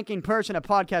high-ranking person at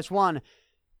PodcastOne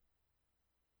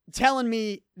telling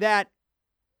me that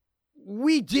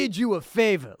we did you a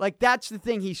favor. Like, that's the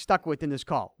thing he stuck with in this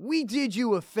call. We did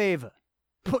you a favor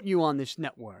putting you on this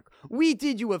network. We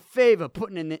did you a favor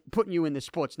putting you in the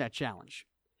Sportsnet Challenge.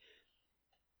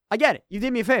 I get it. You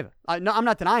did me a favor. I'm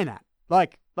not denying that.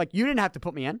 Like you didn't have to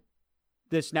put me in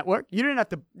this network. You didn't have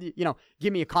to,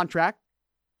 give me a contract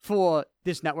for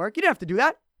this network. You didn't have to do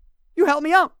that. You helped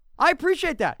me out. I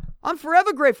appreciate that. I'm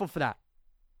forever grateful for that.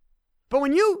 But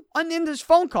when you, in this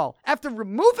phone call, after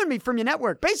removing me from your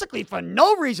network, basically for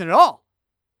no reason at all,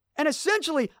 and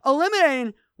essentially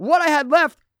eliminating what I had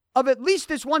left of at least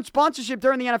this one sponsorship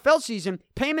during the NFL season,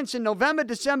 payments in November,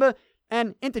 December,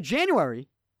 and into January,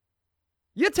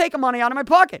 you're taking money out of my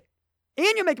pocket.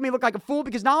 And you're making me look like a fool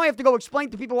because now I have to go explain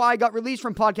to people why I got released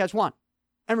from PodcastOne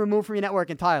and removed from your network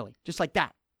entirely. Just like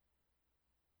that.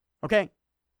 Okay?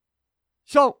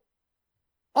 So,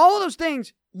 all of those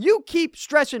things, you keep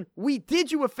stressing, we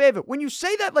did you a favor. When you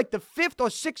say that like the 5th or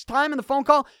 6th time in the phone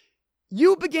call,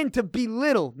 you begin to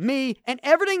belittle me and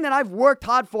everything that I've worked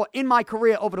hard for in my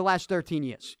career over the last 13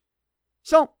 years.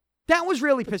 So, that was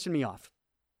really pissing me off.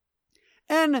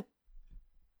 And,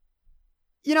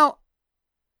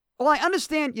 well, I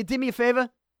understand you did me a favor.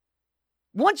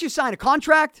 Once you sign a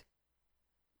contract,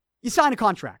 you sign a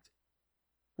contract.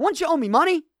 Once you owe me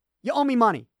money, you owe me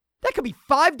money. That could be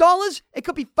 $5. It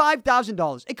could be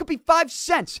 $5,000. It could be 5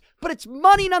 cents. But it's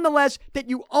money nonetheless that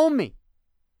you owe me.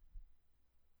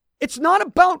 It's not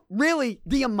about really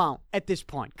the amount at this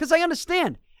point. Because I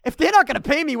understand. If they're not going to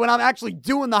pay me when I'm actually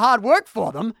doing the hard work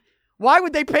for them, why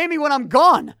would they pay me when I'm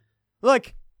gone?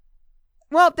 Look,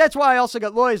 well, that's why I also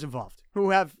got lawyers involved who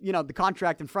have, the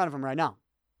contract in front of them right now.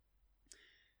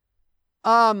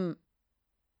 But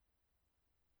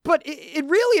it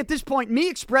really, at this point, me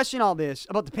expressing all this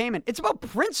about the payment, it's about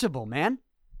principle, man.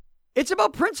 It's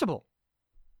about principle.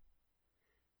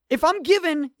 If I'm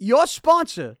giving your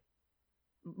sponsor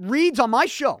reads on my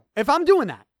show, if I'm doing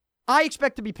that, I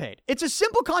expect to be paid. It's a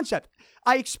simple concept.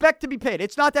 I expect to be paid.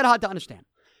 It's not that hard to understand.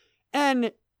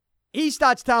 And he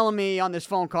starts telling me on this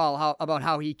phone call about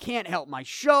how he can't help my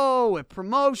show with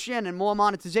promotion and more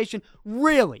monetization.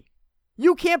 Really?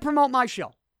 You can't promote my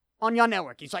show on your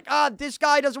network. He's like, this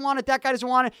guy doesn't want it, that guy doesn't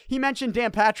want it. He mentioned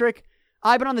Dan Patrick.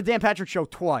 I've been on the Dan Patrick show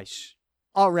twice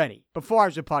already before I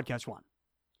was at Podcast One.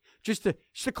 Just to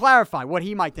clarify what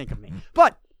he might think of me.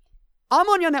 But I'm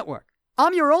on your network.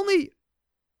 I'm your only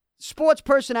sports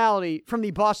personality from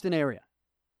the Boston area.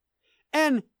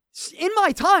 And in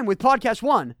my time with Podcast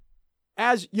One,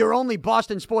 as your only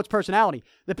Boston sports personality,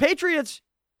 the Patriots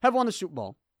have won the Super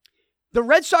Bowl. The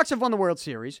Red Sox have won the World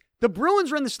Series. The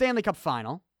Bruins are in the Stanley Cup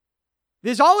Final.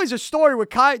 There was always a story with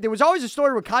Kyrie and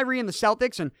the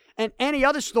Celtics and any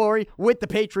other story with the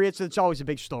Patriots. That's always a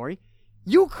big story.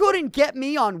 You couldn't get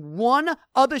me on one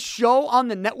other show on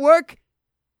the network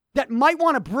that might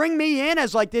want to bring me in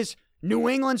as like this New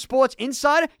England sports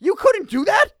insider. You couldn't do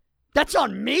that? That's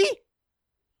on me?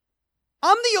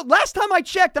 Last time I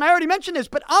checked, and I already mentioned this,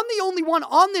 but I'm the only one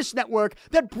on this network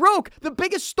that broke the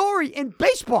biggest story in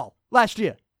baseball last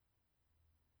year.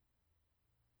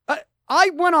 I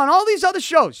went on all these other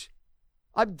shows.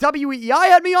 WEEI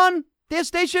had me on their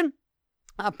station.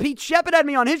 Pete Shepard had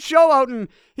me on his show out in,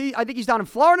 I think he's down in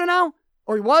Florida now,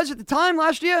 or he was at the time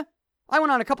last year. I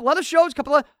went on a couple other shows, a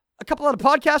couple other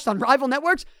podcasts on rival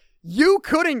networks. You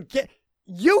couldn't get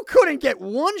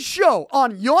one show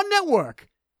on your network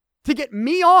to get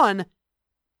me on,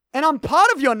 and I'm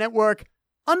part of your network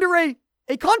under a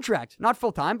contract, not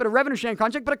full-time, but a revenue-sharing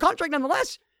contract, but a contract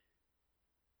nonetheless.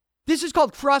 This is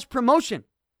called cross-promotion.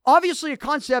 Obviously a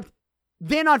concept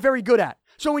they're not very good at.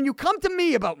 So when you come to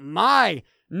me about my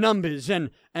numbers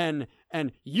and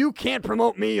you can't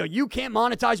promote me or you can't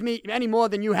monetize me any more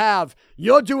than you have,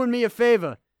 you're doing me a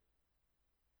favor.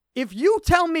 If you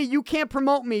tell me you can't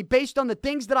promote me based on the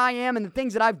things that I am and the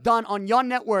things that I've done on your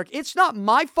network, it's not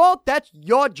my fault. That's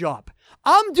your job.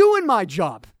 I'm doing my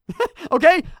job.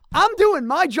 Okay? I'm doing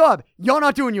my job. You're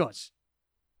not doing yours.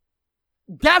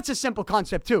 That's a simple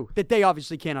concept, too, that they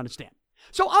obviously can't understand.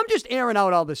 So I'm just airing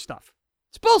out all this stuff.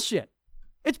 It's bullshit.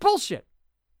 It's bullshit.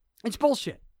 It's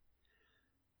bullshit.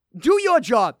 Do your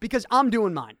job because I'm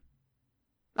doing mine.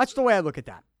 That's the way I look at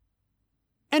that.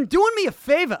 And doing me a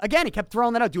favor. Again, he kept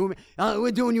throwing that out.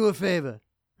 We're doing you a favor.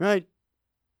 Right?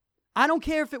 I don't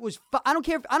care if it was, I don't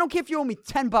care if you owe me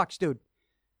 $10, dude.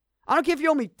 I don't care if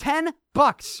you owe me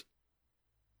 $10.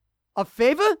 A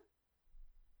favor?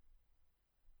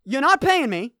 You're not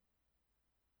paying me.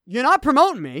 You're not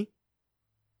promoting me.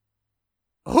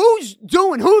 Who's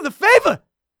doing who the favor?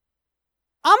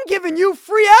 I'm giving you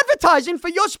free advertising for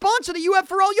your sponsor that you have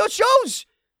for all your shows.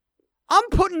 I'm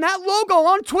putting that logo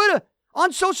on Twitter,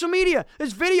 on social media.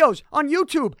 There's videos on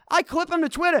YouTube. I clip them to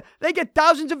Twitter. They get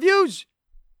thousands of views.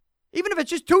 Even if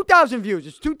it's just 2,000 views,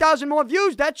 it's 2,000 more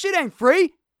views. That shit ain't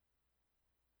free.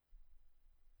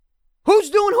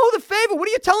 Who's doing who the favor? What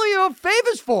are you telling me about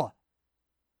favors for?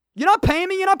 You're not paying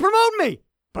me, you're not promoting me.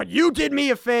 But you did me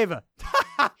a favor.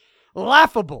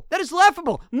 Laughable. That is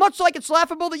laughable. Much like it's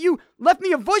laughable that you left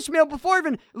me a voicemail before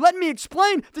even letting me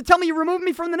explain to tell me you removed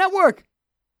me from the network.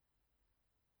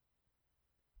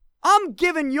 I'm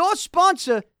giving your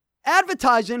sponsor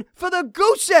advertising for the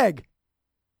goose egg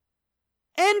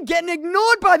and getting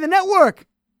ignored by the network.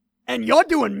 And you're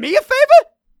doing me a favor?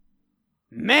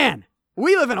 Man,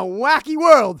 we live in a wacky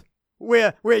world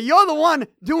where you're the one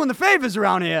doing the favors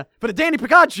around here for the Danny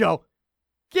Picard show.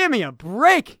 Give me a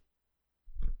break.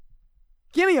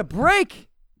 Give me a break.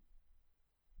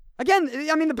 Again,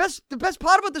 I mean, the best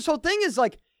part about this whole thing is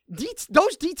like,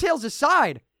 those details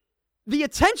aside, the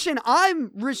attention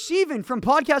I'm receiving from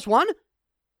Podcast One,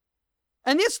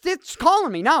 and it's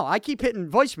calling me now. I keep hitting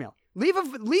voicemail. Leave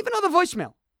another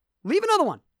voicemail. Leave another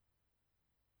one.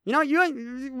 You know,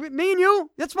 me and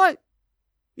you,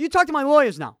 you talk to my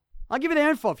lawyers now. I'll give you the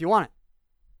info if you want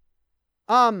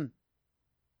it.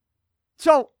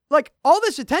 So, like, all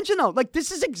this attention, though, like,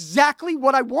 this is exactly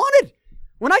what I wanted.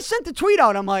 When I sent the tweet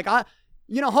out, I'm like,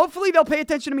 hopefully they'll pay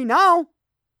attention to me now.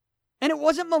 And it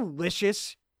wasn't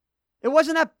malicious. It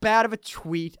wasn't that bad of a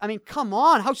tweet. I mean, come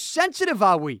on. How sensitive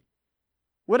are we?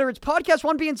 Whether it's Podcast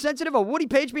One being sensitive or Woody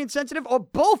Paige being sensitive or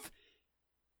both.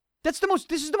 This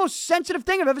is the most sensitive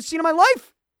thing I've ever seen in my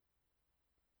life.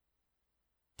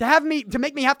 To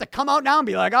make me have to come out now and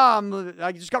be like,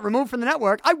 I just got removed from the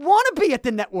network. I want to be at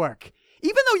the network.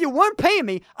 Even though you weren't paying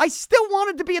me, I still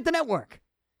wanted to be at the network.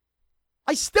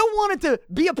 I still wanted to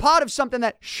be a part of something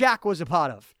that Shaq was a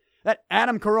part of, that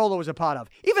Adam Carolla was a part of,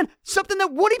 even something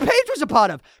that Woody Paige was a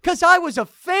part of, because I was a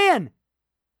fan.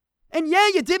 And yeah,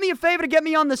 you did me a favor to get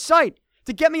me on the site,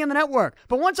 to get me on the network.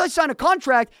 But once I sign a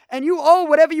contract and you owe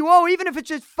whatever you owe, even if it's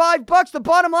just $5, the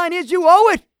bottom line is you owe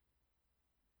it.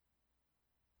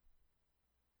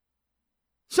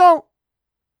 So,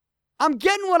 I'm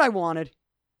getting what I wanted.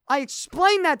 I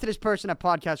explained that to this person at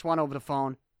PodcastOne over the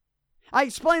phone. I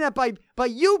explained that by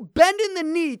you bending the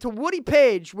knee to Woody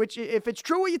Paige, which if it's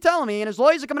true what you're telling me, and his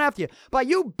lawyers are coming after you, by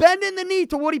you bending the knee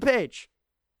to Woody Paige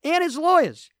and his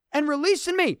lawyers and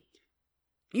releasing me,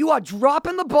 you are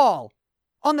dropping the ball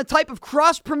on the type of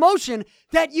cross-promotion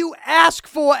that you ask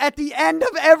for at the end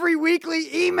of every weekly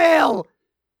email.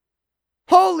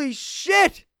 Holy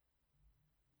shit.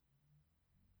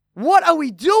 What are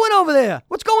we doing over there?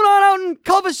 What's going on out in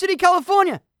Culver City,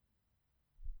 California?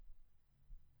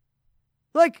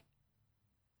 Like,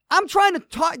 I'm trying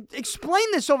to explain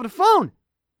this over the phone.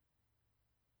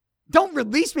 Don't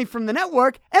release me from the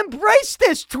network. Embrace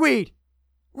this tweet.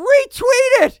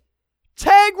 Retweet it.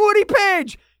 Tag Woody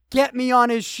Paige. Get me on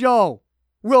his show.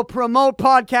 We'll promote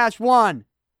PodcastOne.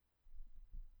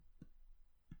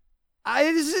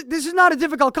 This is not a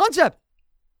difficult concept,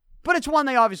 but it's one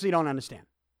they obviously don't understand.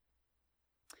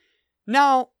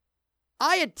 Now,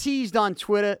 I had teased on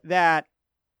Twitter that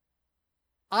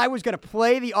I was going to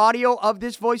play the audio of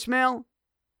this voicemail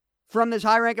from this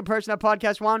high-ranking person at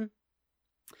PodcastOne.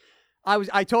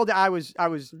 I told her I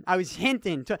was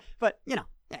hinting to, but you know,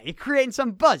 you're creating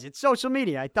some buzz. It's social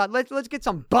media. I thought let's get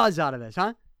some buzz out of this,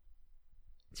 huh?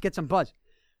 Let's get some buzz.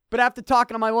 But after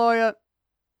talking to my lawyer,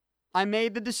 I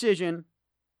made the decision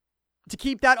to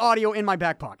keep that audio in my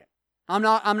back pocket. I'm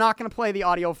not going to play the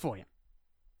audio for you.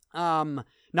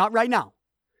 Not right now.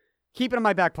 Keep it in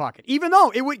my back pocket. Even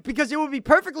though because it would be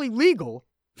perfectly legal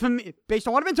for me, based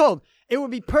on what I've been told, it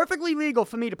would be perfectly legal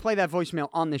for me to play that voicemail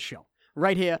on this show.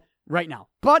 Right here, right now.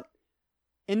 But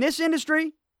in this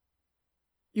industry,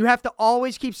 you have to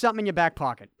always keep something in your back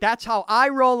pocket. That's how I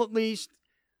roll, at least,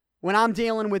 when I'm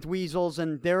dealing with weasels,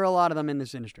 and there are a lot of them in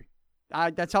this industry.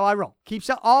 That's how I roll.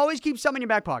 Always keep something in your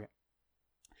back pocket.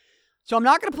 So I'm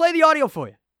not going to play the audio for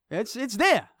you. It's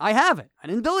there. I have it. I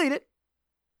didn't delete it.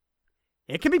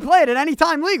 It can be played at any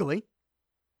time legally.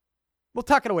 We'll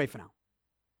tuck it away for now.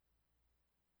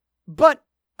 But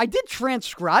I did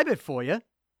transcribe it for you.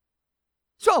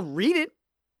 So I'll read it.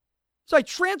 So I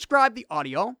transcribed the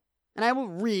audio, and I will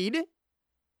read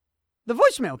the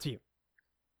voicemail to you.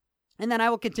 And then I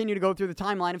will continue to go through the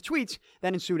timeline of tweets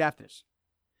that ensued after this.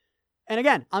 And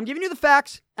again, I'm giving you the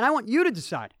facts, and I want you to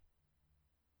decide.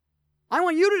 I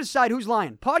want you to decide who's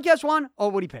lying, PodcastOne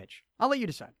or Woody Paige. I'll let you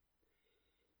decide.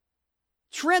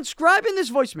 Transcribing this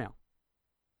voicemail.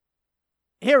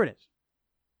 Here it is.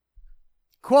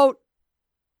 Quote,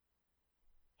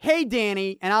 "Hey,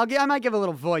 Danny," and I might give a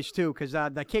little voice too, because I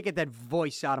can't get that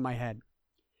voice out of my head.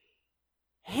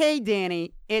 "Hey,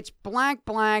 Danny, it's blank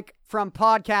blank from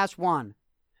PodcastOne.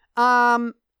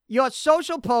 Your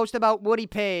social post about Woody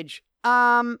Paige.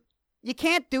 You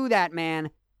can't do that,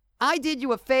 man. I did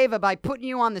you a favor by putting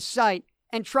you on the site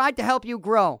and tried to help you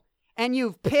grow, and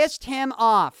you've pissed him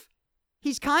off.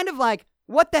 He's kind of like,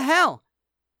 what the hell?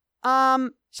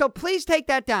 So please take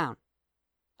that down.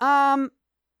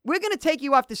 We're going to take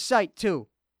you off the site, too.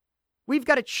 We've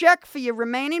got a check for your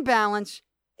remaining balance.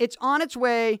 It's on its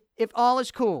way if all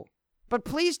is cool. But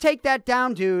please take that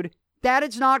down, dude. That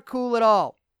is not cool at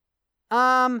all.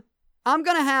 I'm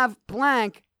going to have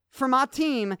blank from our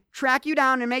team track you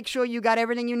down and make sure you got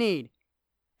everything you need.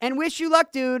 And wish you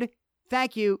luck, dude.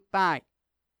 Thank you. Bye."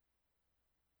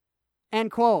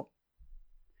 End quote.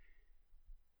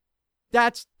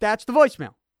 That's the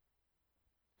voicemail.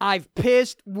 I've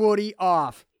pissed Woody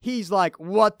off. He's like,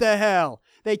 what the hell?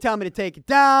 They tell me to take it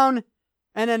down.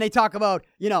 And then they talk about,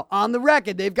 on the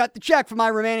record, they've got the check for my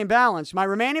remaining balance. My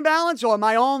remaining balance or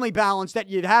my only balance that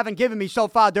you haven't given me so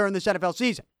far during this NFL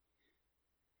season.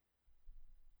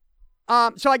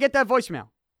 So I get that voicemail.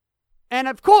 And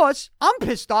of course, I'm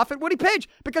pissed off at Woody Paige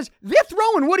because they're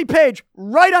throwing Woody Paige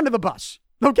right under the bus.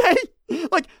 Okay?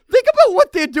 Like, think about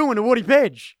what they're doing to Woody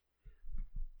Paige.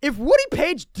 If Woody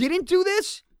Paige didn't do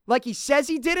this, like he says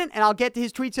he didn't, and I'll get to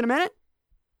his tweets in a minute,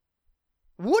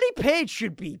 Woody Paige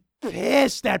should be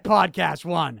pissed at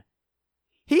PodcastOne.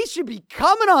 He should be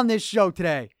coming on this show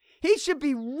today. He should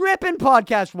be ripping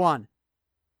PodcastOne.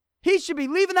 He should be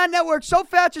leaving that network so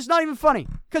fast it's not even funny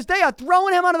because they are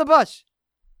throwing him under the bus.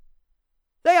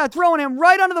 They are throwing him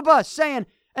right under the bus, saying,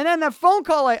 and then that phone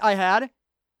call I had,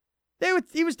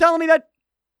 he was telling me that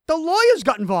the lawyers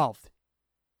got involved.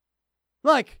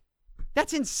 Like,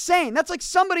 that's insane. That's like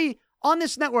somebody on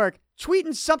this network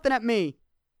tweeting something at me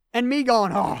and me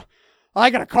going, oh, I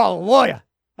got to call a lawyer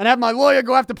and have my lawyer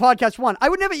go after Podcast One. I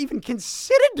would never even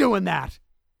consider doing that.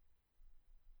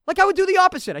 Like, I would do the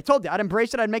opposite. I told you, I'd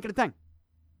embrace it. I'd make it a thing.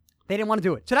 They didn't want to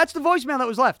do it. So that's the voicemail that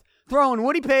was left. Throwing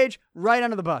Woody Paige right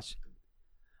under the bus.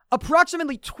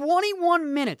 Approximately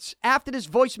 21 minutes after this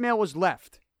voicemail was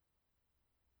left,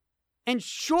 and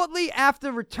shortly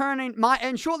after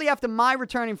my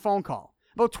returning phone call,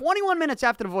 about 21 minutes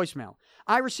after the voicemail,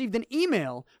 I received an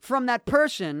email from that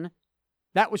person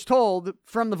that was told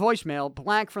from the voicemail,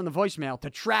 blank from the voicemail, to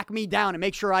track me down and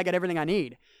make sure I got everything I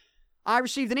need. I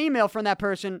received an email from that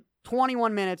person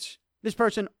 21 minutes. This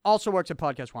person also works at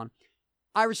Podcast One.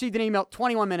 I received an email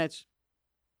 21 minutes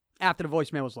after the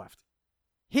voicemail was left.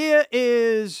 Here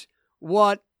is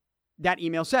what that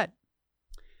email said.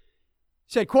 It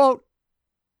said, quote,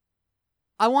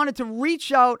 I wanted to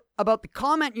reach out about the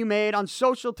comment you made on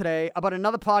social today about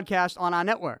another podcast on our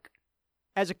network.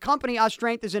 As a company, our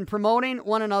strength is in promoting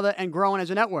one another and growing as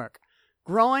a network.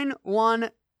 Growing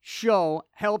one show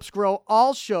helps grow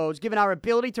all shows, given our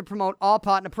ability to promote all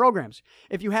partner programs.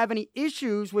 If you have any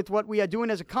issues with what we are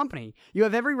doing as a company, you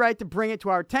have every right to bring it to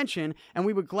our attention, and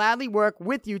we would gladly work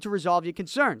with you to resolve your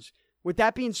concerns. With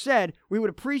that being said, we would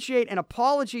appreciate an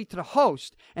apology to the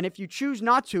host, and if you choose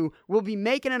not to, we'll be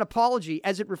making an apology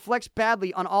as it reflects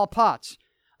badly on all parts.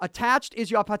 Attached is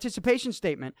your participation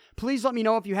statement. Please let me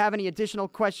know if you have any additional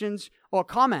questions or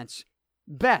comments.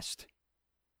 Best.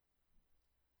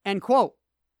 End quote.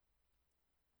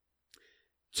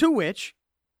 To which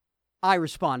I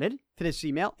responded to this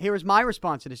email. Here is my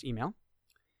response to this email.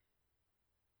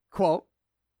 Quote,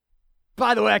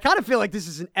 by the way, I kind of feel like this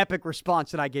is an epic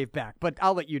response that I gave back, but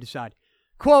I'll let you decide.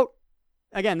 Quote,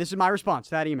 again, this is my response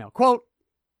to that email. Quote,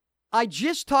 I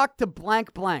just talked to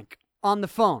blank blank on the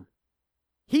phone.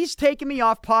 He's taken me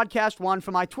off Podcast One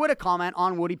for my Twitter comment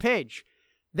on Woody Paige.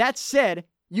 That said,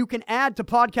 you can add to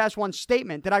Podcast One's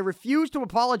statement that I refuse to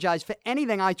apologize for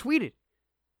anything I tweeted.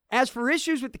 As for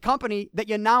issues with the company that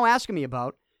you're now asking me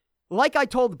about, like I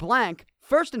told blank,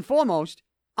 first and foremost,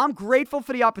 I'm grateful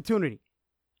for the opportunity.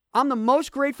 I'm the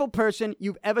most grateful person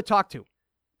you've ever talked to.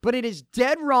 But it is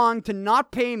dead wrong to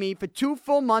not pay me for 2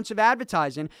 full months of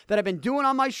advertising that I've been doing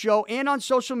on my show and on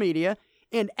social media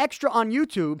and extra on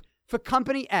YouTube for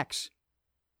Company X.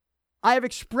 I have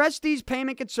expressed these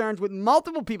payment concerns with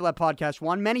multiple people at Podcast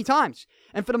One many times,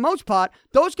 and for the most part,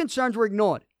 those concerns were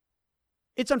ignored.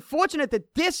 It's unfortunate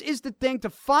that this is the thing to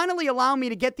finally allow me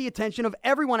to get the attention of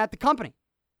everyone at the company.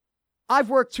 I've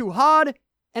worked too hard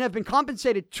and have been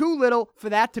compensated too little for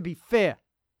that to be fair.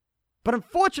 But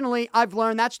unfortunately, I've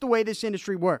learned that's the way this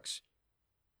industry works.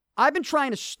 I've been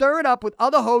trying to stir it up with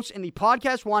other hosts in the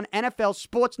Podcast One NFL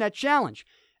Sportsnet Challenge,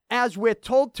 as we're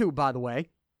told to, by the way.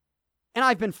 And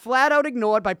I've been flat out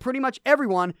ignored by pretty much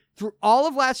everyone through all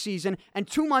of last season and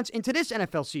 2 months into this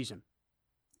NFL season.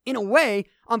 In a way,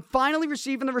 I'm finally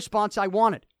receiving the response I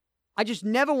wanted. I just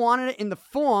never wanted it in the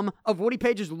form of Woody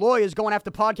Paige's lawyers going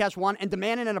after Podcast One and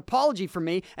demanding an apology from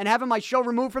me and having my show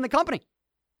removed from the company.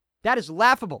 That is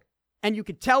laughable. And you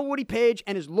could tell Woody Paige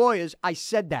and his lawyers I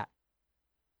said that.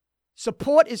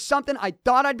 Support is something I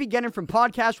thought I'd be getting from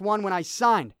Podcast One when I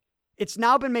signed. It's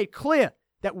now been made clear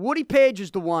that Woody Paige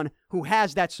is the one who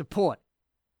has that support.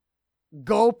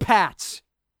 Go Pats.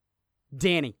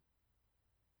 Danny.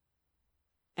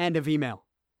 End of email.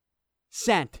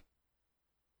 Sent.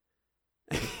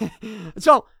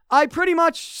 So I pretty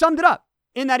much summed it up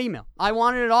in that email. I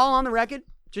wanted it all on the record,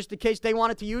 just in case they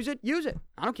wanted to use it. Use it.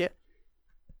 I don't care.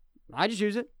 I just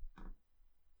use it.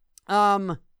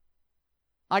 I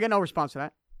got no response to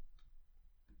that.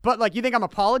 But, like, you think I'm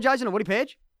apologizing to Woody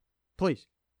Paige? Please.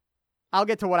 I'll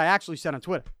get to what I actually said on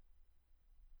Twitter.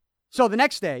 So the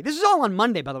next day, this is all on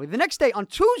Monday, by the way. The next day, on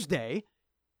Tuesday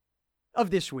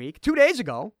of this week, 2 days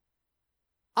ago,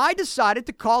 I decided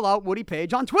to call out Woody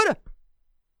Paige on Twitter.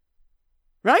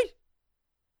 Right?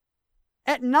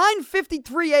 At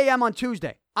 9:53 a.m. on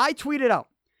Tuesday, I tweeted out,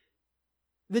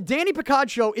 the Danny Picard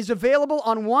Show is available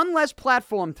on one less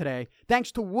platform today,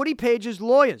 thanks to Woody Paige's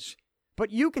lawyers.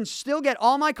 But you can still get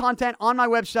all my content on my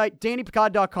website,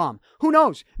 DannyPicard.com. Who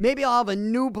knows? Maybe I'll have a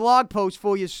new blog post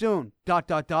for you soon. ... I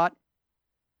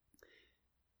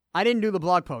didn't do the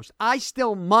blog post. I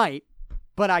still might,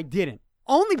 but I didn't.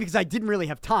 Only because I didn't really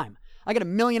have time. I got a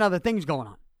million other things going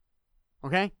on.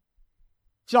 Okay?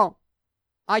 So,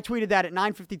 I tweeted that at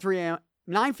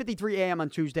 9:53 a.m. on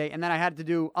Tuesday, and then I had to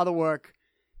do other work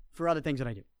for other things that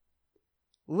I do.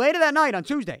 Later that night on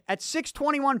Tuesday, at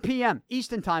 6:21 p.m.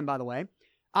 Eastern Time, by the way,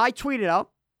 I tweeted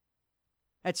out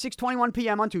at 6:21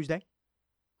 p.m. on Tuesday,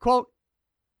 quote,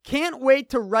 Can't wait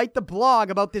to write the blog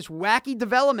about this wacky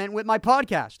development with my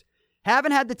podcast.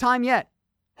 Haven't had the time yet.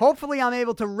 Hopefully I'm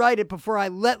able to write it before I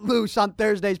let loose on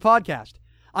Thursday's podcast.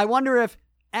 I wonder if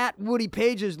at Woody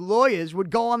Paige's lawyers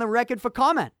would go on the record for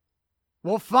comment.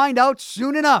 We'll find out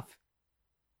soon enough.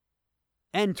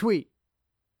 End tweet.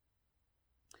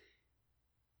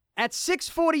 At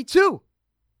 6:42,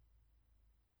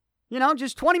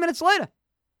 just 20 minutes later,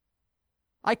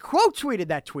 I quote tweeted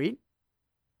that tweet.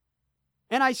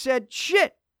 And I said,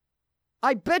 shit,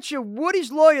 I bet you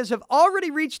Woody's lawyers have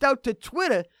already reached out to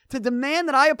Twitter to demand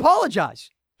that I apologize.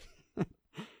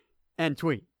 End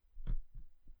tweet.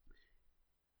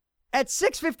 At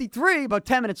 6:53, about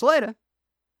 10 minutes later,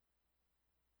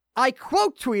 I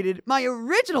quote tweeted my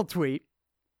original tweet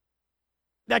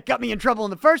that got me in trouble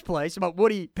in the first place about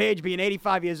Woody Paige being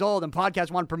 85 years old and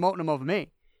PodcastOne promoting him over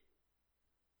me.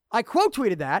 I quote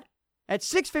tweeted that at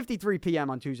 6:53 p.m.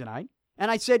 on Tuesday night, and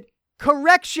I said,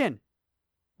 correction,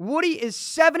 Woody is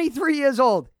 73 years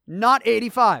old, not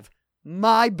 85.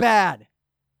 My bad.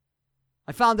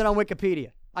 I found it on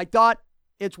Wikipedia. I thought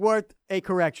it's worth a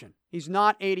correction. He's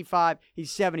not 85,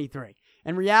 he's 73.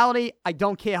 In reality, I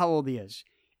don't care how old he is.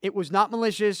 It was not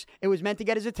malicious. It was meant to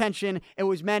get his attention. It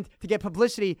was meant to get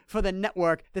publicity for the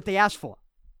network that they asked for.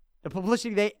 The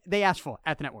publicity they asked for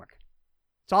at the network.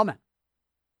 It's all meant.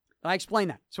 I explained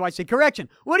that. So I said, correction,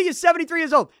 Woody is 73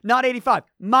 years old, not 85.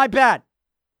 My bad.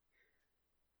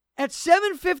 At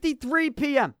 7:53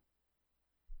 p.m.,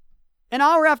 an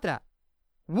hour after that,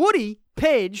 Woody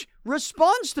Paige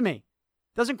responds to me.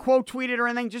 Doesn't quote tweet it or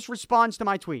anything, just responds to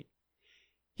my tweet.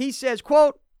 He says,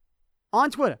 quote, on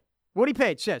Twitter, Woody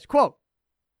Paige says, quote,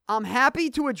 I'm happy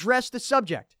to address the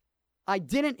subject. I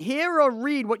didn't hear or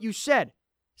read what you said.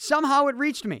 Somehow it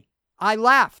reached me. I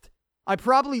laughed. I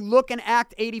probably look and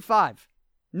act 85.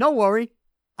 No worry.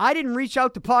 I didn't reach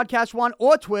out to PodcastOne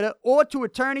or Twitter or to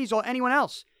attorneys or anyone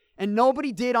else. And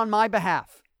nobody did on my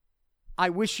behalf. I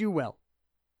wish you well.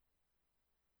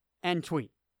 End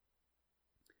tweet.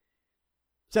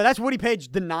 So that's Woody Paige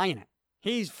denying it.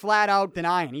 He's flat out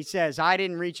denying. He says, I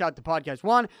didn't reach out to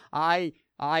PodcastOne. I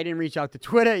didn't reach out to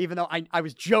Twitter, even though I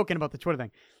was joking about the Twitter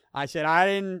thing. I said,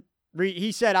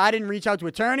 he said, I didn't reach out to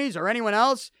attorneys or anyone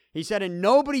else. He said, and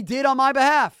nobody did on my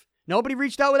behalf. Nobody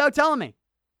reached out without telling me.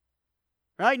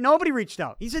 Right? Nobody reached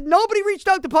out. He said, nobody reached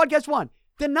out to PodcastOne.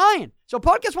 Denying. So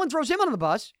PodcastOne throws him under the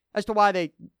bus as to why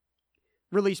they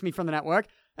released me from the network.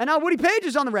 And now Woody Paige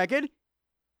is on the record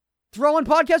throwing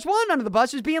PodcastOne under the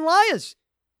bus as being liars.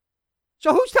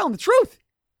 So who's telling the truth?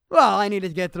 Well, I needed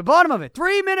to get to the bottom of it.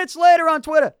 3 minutes later on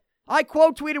Twitter, I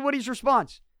quote tweeted Woody's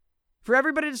response for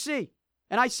everybody to see.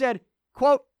 And I said,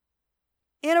 quote,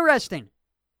 interesting.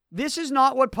 This is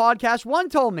not what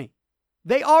PodcastOne told me.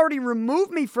 They already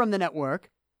removed me from the network.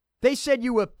 They said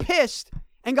you were pissed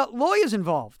and got lawyers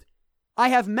involved. I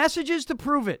have messages to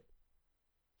prove it.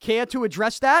 Care to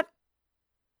address that?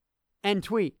 End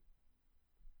tweet.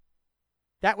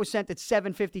 That was sent at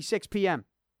 7:56 p.m.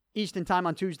 Eastern time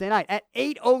on Tuesday night. At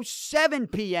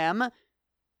 8:07 p.m.,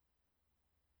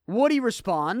 Woody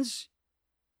responds.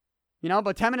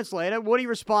 About 10 minutes later, Woody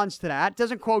responds to that.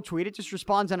 Doesn't quote tweet it, just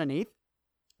responds underneath.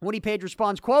 Woody Paige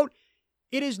responds, quote,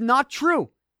 it is not true.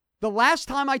 The last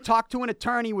time I talked to an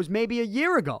attorney was maybe a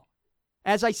year ago.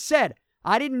 As I said,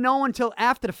 I didn't know until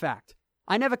after the fact.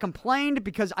 I never complained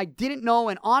because I didn't know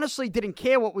and honestly didn't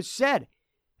care what was said.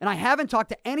 And I haven't talked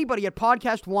to anybody at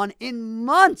PodcastOne in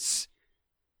months.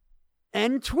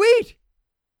 End tweet.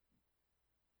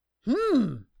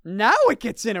 Now it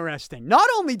gets interesting. Not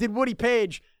only did Woody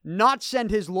Paige not send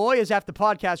his lawyers after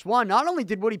PodcastOne, not only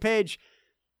did Woody Paige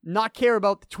not care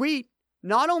about the tweet,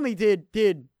 not only did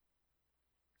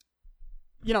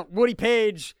Woody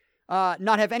Paige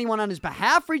not have anyone on his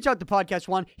behalf reach out to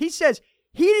PodcastOne, he says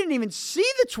he didn't even see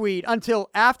the tweet until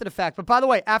after the fact. But by the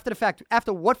way, after the fact,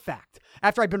 after what fact?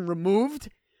 After I've been removed?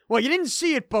 Well, you didn't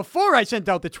see it before I sent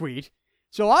out the tweet.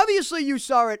 So obviously you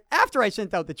saw it after I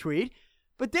sent out the tweet.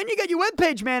 But then you got your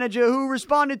webpage manager who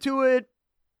responded to it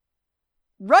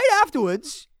right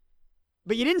afterwards.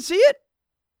 But you didn't see it?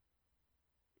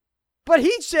 But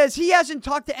he says he hasn't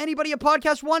talked to anybody at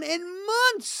PodcastOne in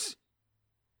months.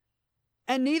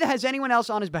 And neither has anyone else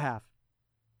on his behalf.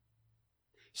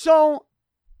 So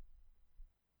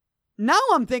now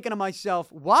I'm thinking to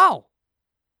myself, wow.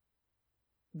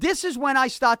 This is when I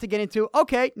start to get into,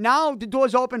 okay, now the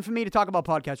door's open for me to talk about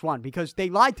PodcastOne because they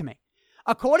lied to me.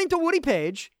 According to Woody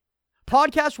Paige,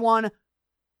 PodcastOne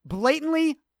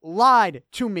blatantly lied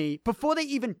to me before they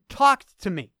even talked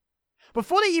to me.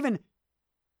 Before they even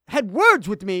had words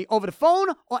with me over the phone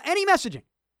or any messaging.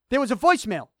 There was a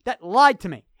voicemail that lied to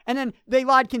me. And then they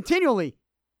lied continually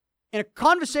in a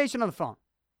conversation on the phone.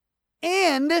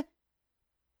 and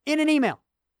in an email.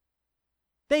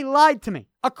 They lied to me,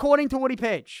 according to Woody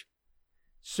Paige.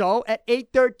 So at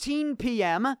 8:13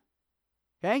 p.m.,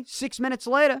 okay, 6 minutes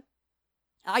later,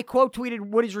 I quote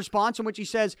tweeted Woody's response in which he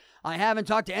says, I haven't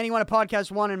talked to anyone at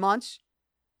Podcast One in months.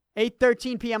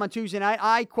 8:13 p.m. on Tuesday night,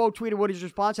 I quote tweeted Woody's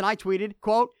response, and I tweeted,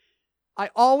 quote, I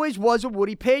always was a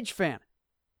Woody Paige fan,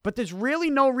 but there's really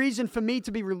no reason for me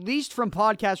to be released from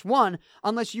Podcast One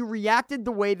unless you reacted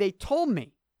the way they told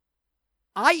me.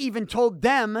 I even told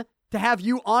them to have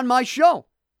you on my show.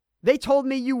 They told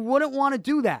me you wouldn't want to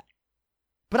do that.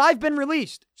 But I've been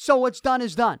released, so what's done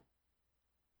is done.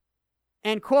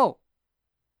 End quote.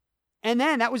 And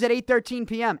then that was at 8:13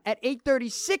 p.m. At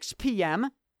 8:36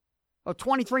 p.m.,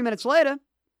 23 minutes later,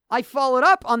 I followed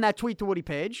up on that tweet to Woody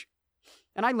Paige,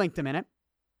 and I linked him in it.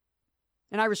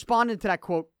 And I responded to that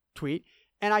quote tweet,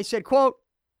 and I said, quote,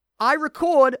 I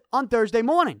record on Thursday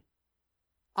morning.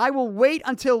 I will wait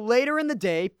until later in the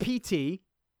day, PT,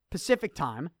 Pacific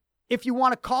time, if you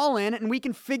want to call in and we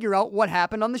can figure out what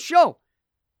happened on the show.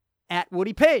 At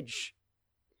Woody Paige.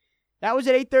 That was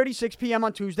at 8:36 p.m.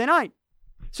 on Tuesday night.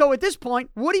 So at this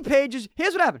point, Woody Paige is,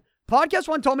 here's what happened. Podcast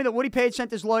One told me that Woody Paige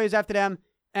sent his lawyers after them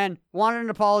and wanted an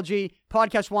apology.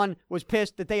 Podcast One was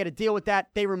pissed that they had to deal with that.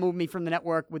 They removed me from the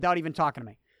network without even talking to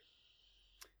me.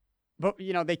 But,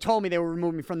 they told me they would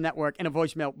remove me from the network in a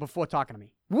voicemail before talking to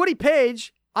me. Woody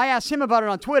Paige, I asked him about it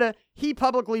on Twitter. He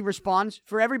publicly responds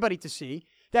for everybody to see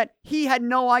that he had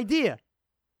no idea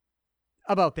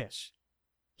about this.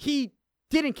 He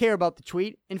didn't care about the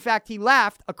tweet. In fact, he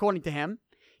laughed, according to him.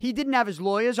 He didn't have his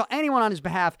lawyers or anyone on his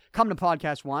behalf come to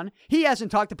Podcast One. He hasn't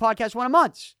talked to Podcast One in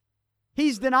months.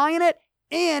 He's denying it,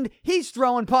 and he's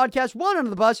throwing Podcast One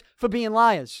under the bus for being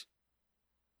liars.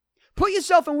 Put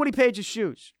yourself in Woody Paige's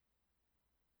shoes.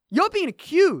 You're being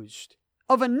accused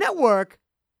of a network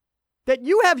that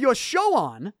you have your show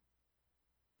on.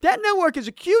 That network is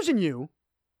accusing you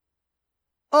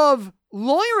of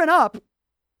lawyering up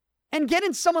and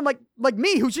getting someone like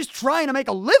me, who's just trying to make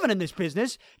a living in this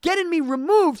business, getting me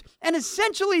removed and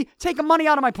essentially taking money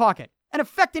out of my pocket and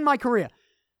affecting my career.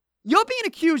 You're being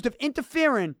accused of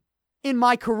interfering in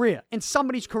my career, in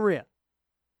somebody's career,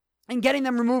 and getting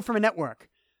them removed from a network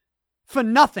for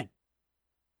nothing.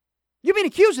 You're being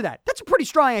accused of that. That's a pretty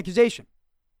strong accusation.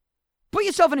 Put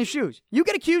yourself in his shoes. You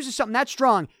get accused of something that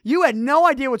strong. You had no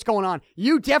idea what's going on.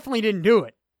 You definitely didn't do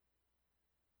it.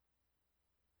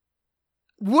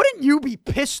 Wouldn't you be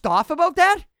pissed off about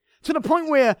that? To the point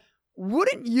where,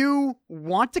 wouldn't you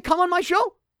want to come on my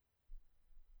show?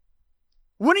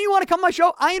 Wouldn't you want to come on my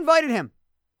show? I invited him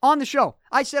on the show.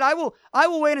 I said, I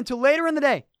will wait until later in the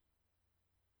day.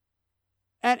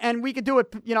 And we could do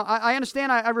it, I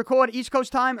understand I record East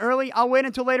Coast time early. I'll wait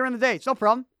until later in the day. It's no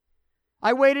problem.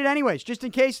 I waited anyways, just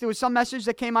in case there was some message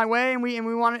that came my way and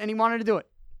he wanted to do it.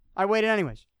 I waited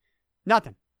anyways.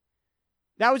 Nothing.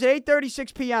 That was at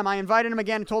 8:36 p.m. I invited him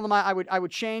again and told him I would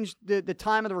change the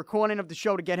time of the recording of the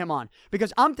show to get him on.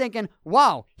 Because I'm thinking,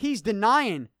 wow, he's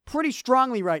denying pretty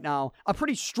strongly right now a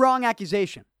pretty strong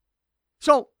accusation.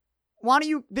 So why don't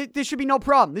you, this should be no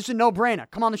problem. This is a no-brainer.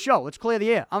 Come on the show. Let's clear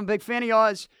the air. I'm a big fan of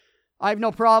yours. I have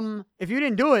no problem. If you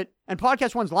didn't do it and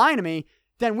Podcast One's lying to me,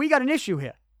 then we got an issue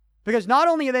here. Because not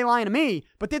only are they lying to me,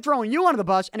 but they're throwing you under the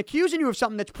bus and accusing you of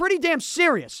something that's pretty damn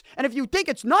serious. And if you think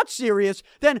it's not serious,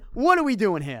 then what are we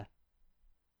doing here?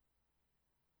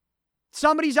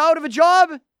 Somebody's out of a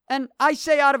job, and I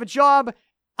say out of a job,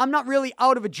 I'm not really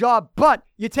out of a job, but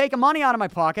you're taking money out of my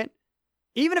pocket.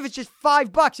 Even if it's just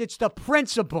 $5, it's the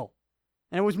principle.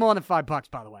 And it was more than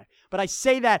 $5, by the way. But I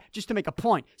say that just to make a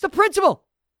point. It's the principle.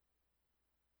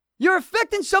 You're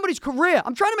affecting somebody's career.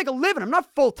 I'm trying to make a living. I'm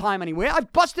not full-time anywhere.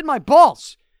 I've busted my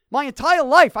balls my entire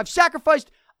life. I've sacrificed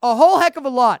a whole heck of a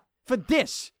lot for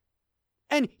this.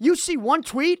 And you see one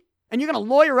tweet and you're going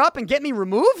to lawyer up and get me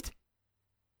removed?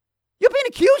 You're being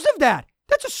accused of that.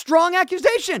 That's a strong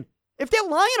accusation. If they're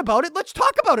lying about it, let's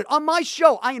talk about it on my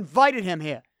show. I invited him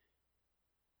here.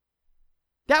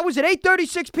 That was at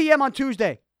 8:36 p.m. on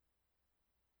Tuesday.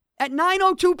 At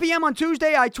 9:02 p.m. on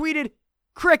Tuesday, I tweeted,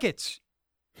 crickets.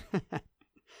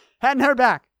 Hadn't heard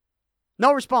back.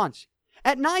 No response.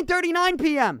 At 9:39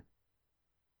 p.m.,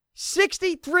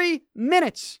 63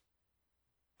 minutes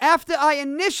after I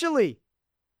initially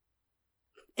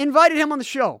invited him on the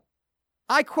show,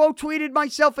 I quote tweeted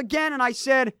myself again and I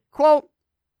said, quote,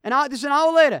 this is an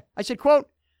hour later. I said, quote,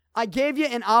 I gave you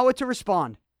an hour to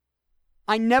respond.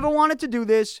 I never wanted to do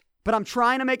this, but I'm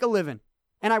trying to make a living.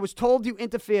 And I was told you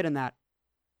interfered in that.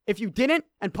 If you didn't,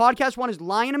 and Podcast One is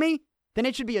lying to me, then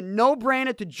it should be a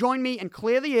no-brainer to join me and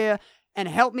clear the air and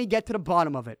help me get to the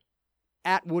bottom of it.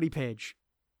 At Woody Paige.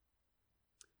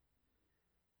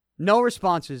 No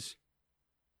responses.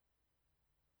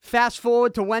 Fast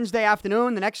forward to Wednesday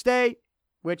afternoon, the next day,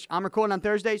 which I'm recording on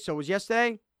Thursday, so it was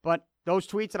yesterday, but those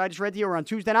tweets that I just read to you were on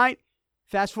Tuesday night.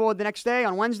 Fast forward the next day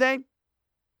on Wednesday.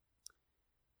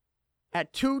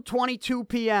 At 2:22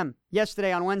 p.m.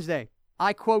 yesterday on Wednesday,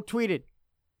 I quote tweeted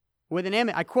with an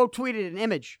image. I quote tweeted an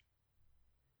image.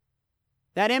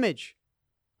 That image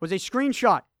was a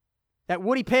screenshot that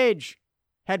Woody Paige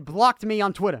had blocked me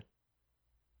on Twitter.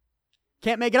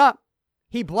 Can't make it up.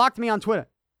 He blocked me on Twitter.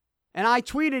 And I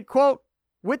tweeted, quote,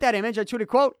 with that image, I tweeted,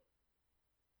 quote,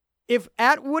 if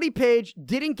at Woody Paige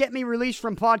didn't get me released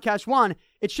from Podcast One,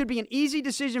 it should be an easy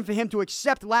decision for him to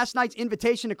accept last night's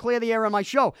invitation to clear the air on my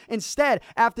show. Instead,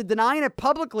 after denying it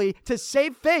publicly to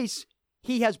save face,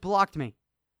 he has blocked me.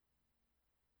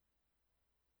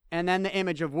 And then the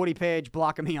image of Woody Paige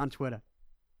blocking me on Twitter.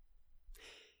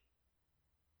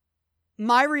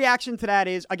 My reaction to that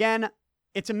is, again,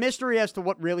 it's a mystery as to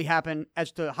what really happened,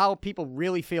 as to how people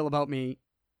really feel about me.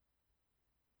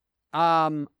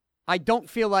 I don't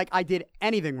feel like I did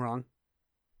anything wrong.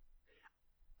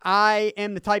 I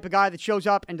am the type of guy that shows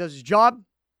up and does his job.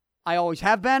 I always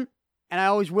have been, and I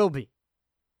always will be.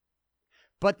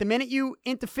 But the minute you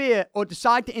interfere or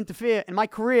decide to interfere in my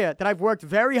career that I've worked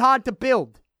very hard to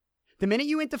build, the minute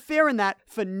you interfere in that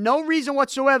for no reason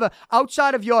whatsoever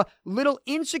outside of your little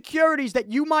insecurities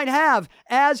that you might have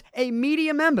as a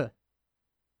media member,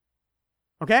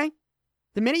 okay?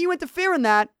 The minute you interfere in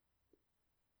that,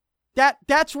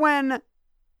 that's when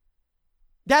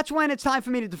it's time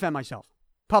for me to defend myself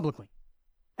publicly.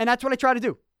 And that's what I try to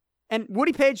do. And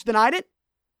Woody Paige denied it,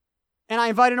 and I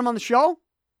invited him on the show.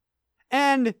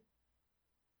 And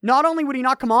not only would he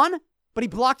not come on, but he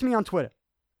blocked me on Twitter.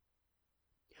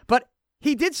 But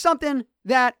he did something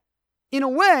that, in a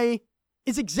way,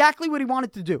 is exactly what he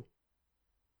wanted to do.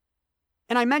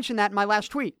 And I mentioned that in my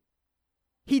last tweet.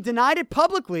 He denied it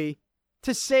publicly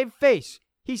to save face.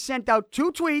 He sent out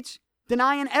 2 tweets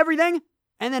denying everything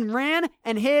and then ran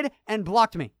and hid and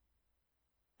blocked me.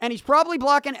 And he's probably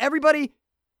blocking everybody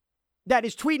that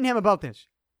is tweeting him about this.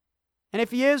 And if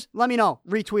he is, let me know.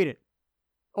 Retweet it.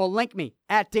 Or link me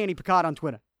at Danny Picard on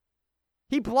Twitter.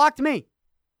 He blocked me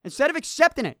instead of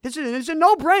accepting it. This is a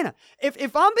no-brainer.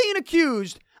 If I'm being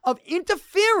accused of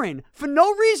interfering for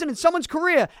no reason in someone's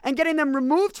career and getting them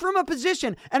removed from a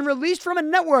position and released from a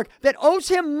network that owes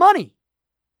him money,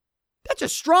 that's a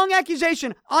strong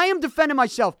accusation. I am defending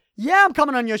myself. Yeah, I'm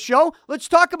coming on your show. Let's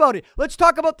talk about it. Let's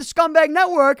talk about the scumbag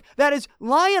network that is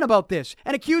lying about this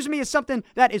and accusing me of something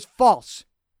that is false.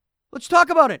 Let's talk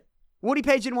about it. Woody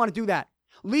Paige didn't want to do that.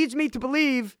 Leads me to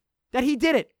believe that he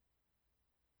did it.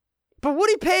 But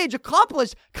Woody Paige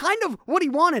accomplished kind of what he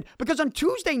wanted, because on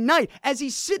Tuesday night, as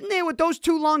he's sitting there with those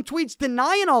 2 long tweets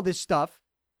denying all this stuff,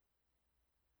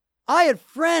 I had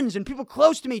friends and people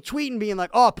close to me tweeting, being like,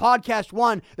 oh, Podcast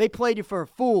One, they played you for a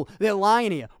fool. They're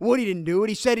lying to you. Woody didn't do it.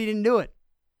 He said he didn't do it.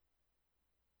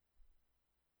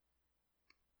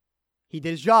 He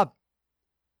did his job.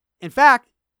 In fact,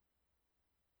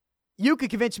 you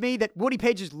could convince me that Woody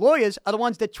Paige's lawyers are the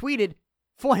ones that tweeted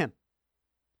for him.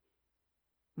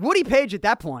 Woody Paige at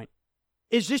that point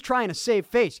is just trying to save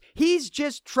face. He's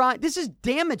just trying. This is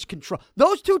damage control.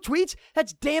 Those 2 tweets,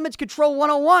 that's damage control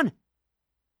 101.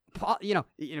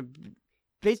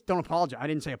 Please don't apologize. I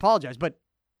didn't say apologize, but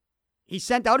he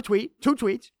sent out a tweet, 2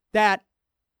 tweets that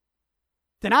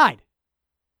denied.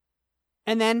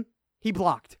 And then he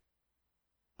blocked.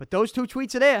 But those 2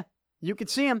 tweets are there. You can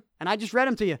see them, and I just read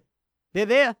them to you. They're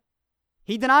there.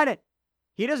 He denied it.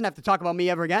 He doesn't have to talk about me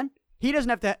ever again. He doesn't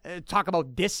have to talk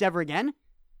about this ever again.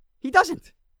 He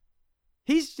doesn't.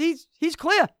 He's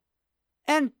clear.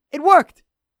 And it worked.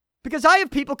 Because I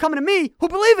have people coming to me who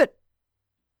believe it.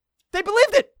 They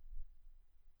believed it.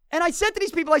 And I said to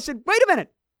these people, I said, wait a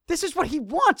minute. This is what he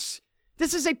wants.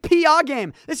 This is a PR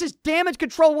game. This is damage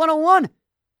control 101.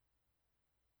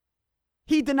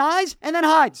 He denies and then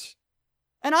hides.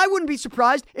 And I wouldn't be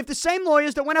surprised if the same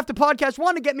lawyers that went after Podcast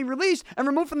One to get me released and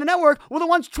removed from the network were the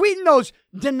ones tweeting those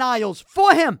denials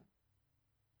for him.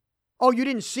 Oh, you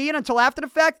didn't see it until after the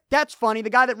fact? That's funny. The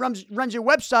guy that runs your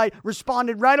website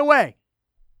responded right away.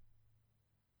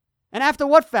 And after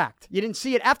what fact? You didn't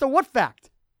see it after what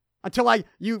fact? Until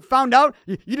you found out?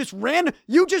 You just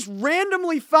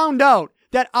randomly found out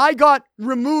that I got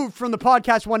removed from the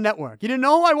PodcastOne Network. You didn't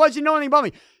know who I was. You didn't know anything about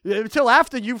me. Until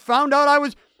after you found out I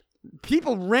was...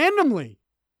 People randomly.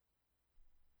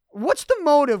 What's the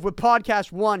motive with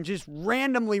Podcast One just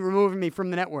randomly removing me from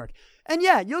the network? And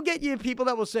yeah, you'll get your people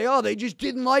that will say, oh, they just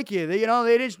didn't like you. They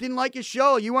just didn't like your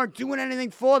show. You weren't doing anything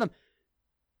for them.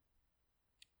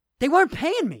 They weren't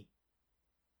paying me.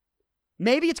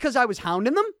 Maybe it's because I was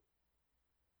hounding them.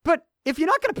 But if you're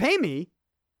not going to pay me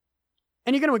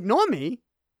and you're going to ignore me,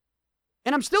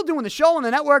 and I'm still doing the show on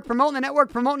the network, promoting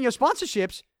your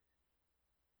sponsorships,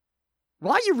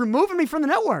 why are you removing me from the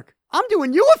network? I'm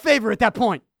doing you a favor at that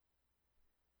point.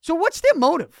 So what's their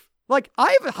motive? Like,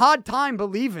 I have a hard time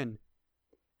believing.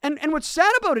 And what's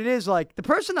sad about it is, like, the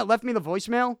person that left me the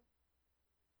voicemail,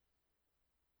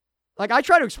 like, I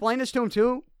try to explain this to him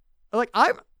too. Like,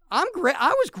 I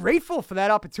was grateful for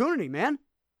that opportunity, man.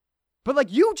 But,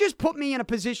 like, you just put me in a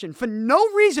position for no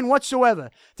reason whatsoever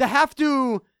to have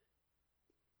to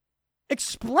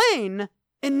explain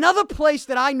another place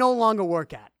that I no longer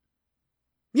work at.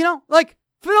 You know, like,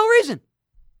 for no reason.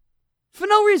 For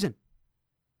no reason.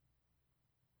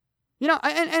 You know,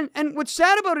 and what's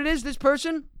sad about it is this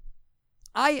person,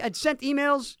 I had sent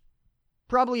emails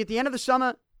probably at the end of the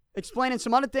summer explaining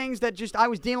some other things that just I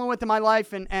was dealing with in my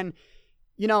life. And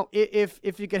you know,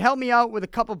 if you could help me out with a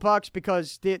couple bucks,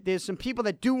 because there's some people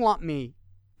that do want me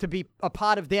to be a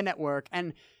part of their network,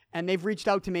 and they've reached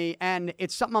out to me, and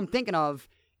it's something I'm thinking of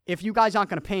if you guys aren't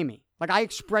going to pay me. Like, I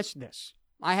expressed this.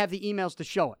 I have the emails to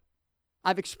show it.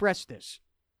 I've expressed this.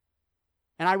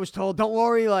 And I was told, don't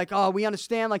worry, like, oh, we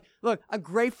understand. Like, look, I'm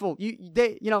grateful.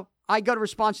 I got a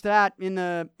response to that in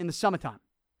the summertime.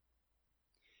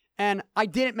 And I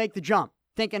didn't make the jump,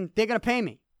 thinking they're going to pay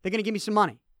me. They're going to give me some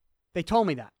money. They told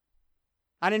me that.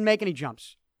 I didn't make any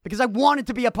jumps because I wanted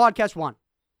to be a Podcast One.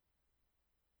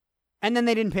 And then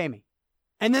they didn't pay me.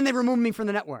 And then they removed me from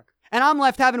the network. And I'm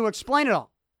left having to explain it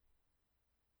all.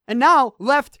 And now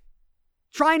left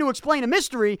trying to explain a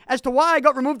mystery as to why I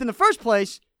got removed in the first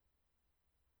place.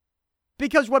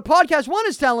 Because what Podcast One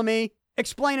is telling me,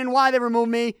 explaining why they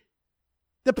removed me,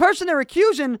 the person they're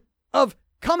accusing of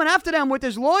coming after them with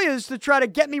his lawyers to try to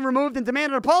get me removed and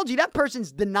demand an apology, that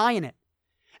person's denying it.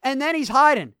 And then he's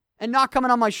hiding and not coming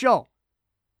on my show.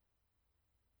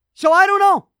 So I don't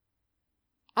know.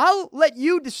 I'll let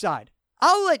you decide.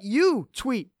 I'll let you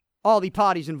tweet all the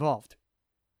parties involved.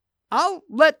 I'll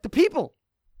let the people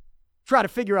try to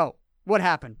figure out what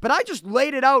happened. But I just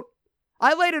laid it out.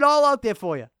 I laid it all out there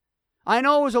for you. I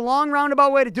know it was a long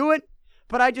roundabout way to do it,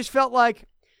 but I just felt like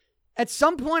at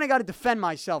some point I got to defend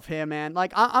myself here, man.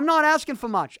 Like, I'm not asking for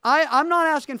much. I'm not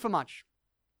asking for much.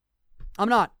 I'm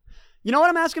not. You know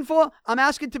what I'm asking for? I'm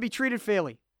asking to be treated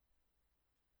fairly.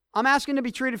 I'm asking to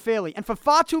be treated fairly. And for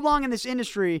far too long in this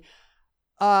industry,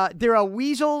 there are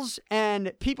weasels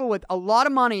and people with a lot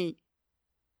of money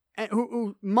and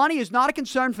who money is not a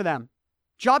concern for them.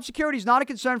 Job security is not a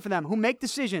concern for them, who make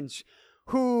decisions,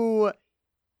 who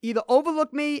either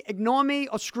overlook me, ignore me,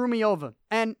 or screw me over.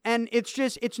 And it's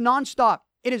nonstop.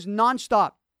 It is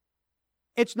nonstop.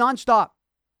 It's nonstop.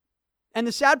 And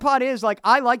the sad part is, like,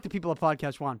 I like the people at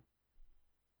Podcast One.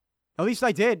 At least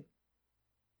I did.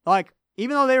 Like,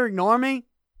 even though they were ignoring me,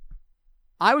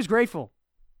 I was grateful.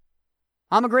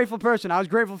 I'm a grateful person. I was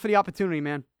grateful for the opportunity,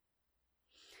 man.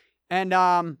 And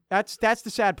that's the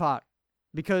sad part.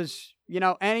 Because, you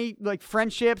know, any, like,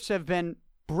 friendships have been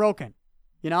broken,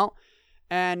 you know?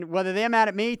 And whether they're mad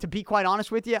at me, to be quite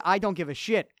honest with you, I don't give a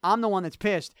shit. I'm the one that's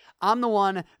pissed. I'm the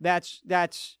one that's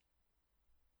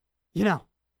you know,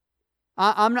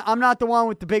 I'm not the one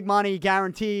with the big money,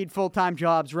 guaranteed full-time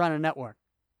jobs running a network.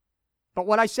 But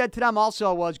what I said to them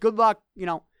also was, good luck, you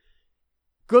know,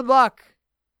 good luck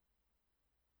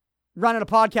running a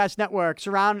podcast network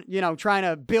trying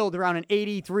to build around an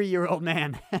 83-year-old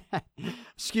man.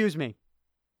 Excuse me.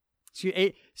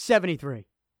 73.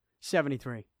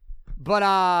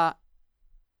 But,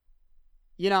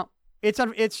 you know,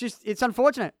 it's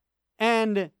unfortunate.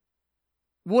 And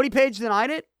Woody Paige denied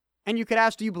it. And you could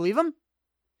ask, do you believe him?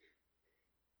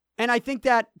 And I think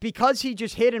that because he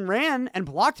just hid and ran and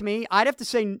blocked me, I'd have to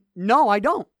say, no, I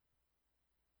don't.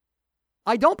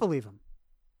 I don't believe him.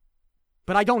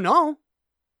 But I don't know.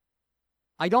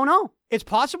 I don't know. It's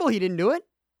possible he didn't do it.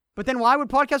 But then why would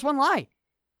Podcast One lie?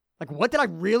 Like, what did I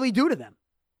really do to them?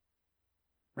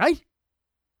 Right?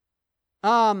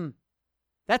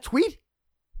 That tweet?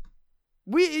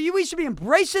 We should be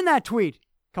embracing that tweet.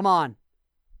 Come on.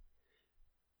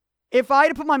 If I had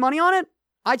to put my money on it,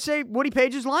 I'd say Woody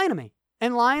Paige is lying to me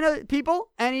and lying to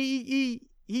people, and he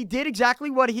did exactly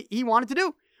what he wanted to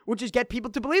do, which is get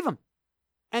people to believe him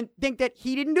and think that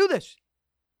he didn't do this.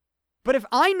 But if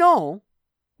I know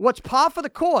what's par for the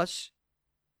course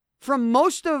from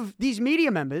most of these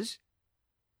media members,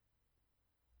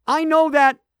 I know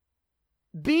that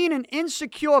being an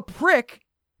insecure prick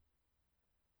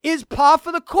is par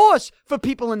for the course for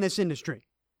people in this industry.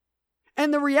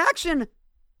 And the reaction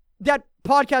that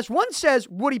Podcast One says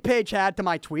Woody Paige had to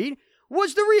my tweet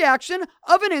was the reaction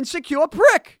of an insecure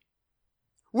prick.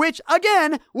 which,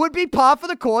 again, would be par for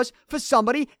the course for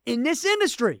somebody in this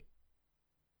industry.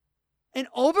 An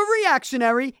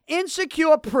overreactionary,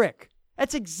 insecure prick.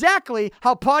 That's exactly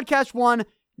how Podcast One,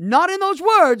 not in those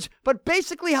words, but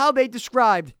basically how they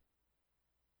described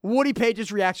Woody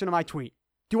Paige's reaction to my tweet.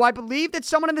 Do I believe that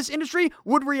someone in this industry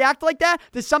would react like that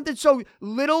to something so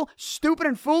little, stupid,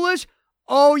 and foolish?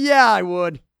 Oh, yeah, I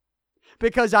would.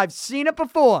 Because I've seen it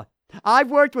before. I've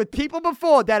worked with people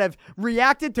before that have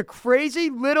reacted to crazy,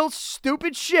 little,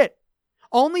 stupid shit.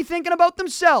 Only thinking about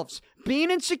themselves.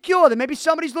 Being insecure that maybe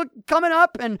somebody's coming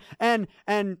up and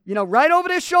right over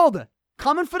their shoulder.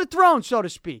 Coming for the throne, so to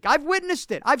speak. I've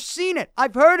witnessed it. I've seen it.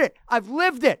 I've heard it. I've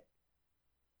lived it.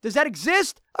 Does that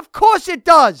exist? Of course it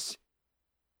does.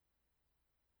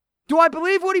 Do I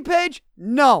believe Woody Paige?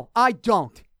 No, I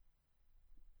don't.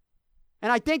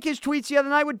 And I think his tweets the other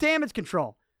night were damage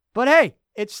control. But hey,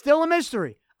 it's still a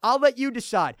mystery. I'll let you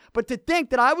decide. But to think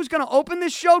that I was going to open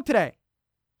this show today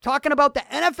talking about the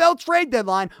NFL trade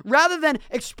deadline rather than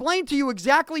explain to you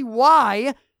exactly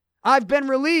why I've been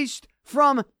released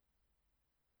from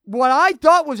what I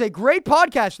thought was a great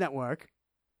podcast network.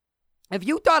 If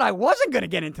you thought I wasn't going to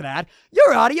get into that,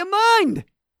 you're out of your mind.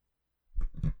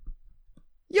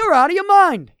 You're out of your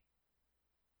mind.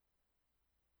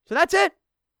 So that's it.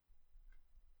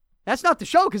 That's not the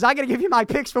show because I got to give you my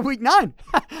picks for week 9.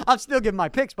 I'm still giving my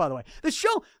picks, by the way. The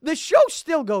show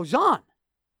still goes on.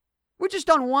 We're just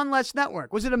on one less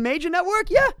network. Was it a major network?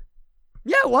 Yeah.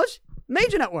 Yeah, it was.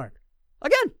 Major network.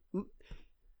 Again,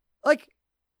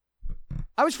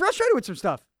 I was frustrated with some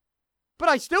stuff, but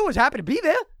I still was happy to be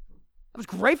there. I was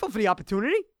grateful for the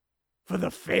opportunity, for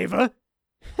the favor.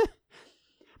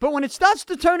 But when it starts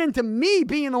to turn into me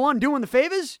being the one doing the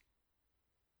favors,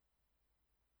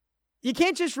 you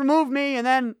can't just remove me and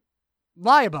then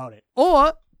lie about it.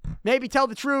 Or maybe tell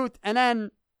the truth and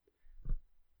then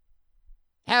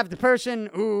have the person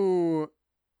who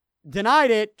denied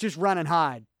it just run and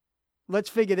hide. Let's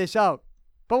figure this out.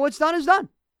 But what's done is done.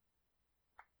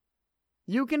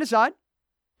 You can decide.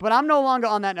 But I'm no longer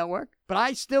on that network. But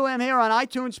I still am here on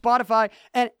iTunes, Spotify,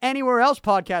 and anywhere else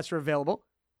podcasts are available.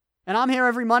 And I'm here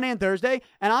every Monday and Thursday,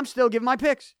 and I'm still giving my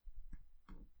picks.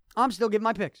 I'm still giving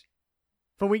my picks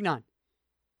for week 9.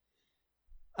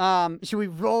 Should we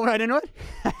roll right into it?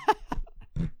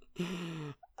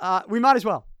 We might as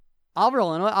well. I'll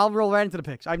roll into it. I'll roll right into the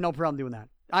picks. I have no problem doing that.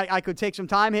 I could take some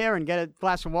time here and get a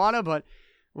glass of water, but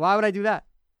why would I do that?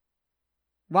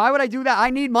 Why would I do that?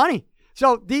 I need money.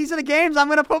 So these are the games I'm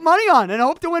going to put money on and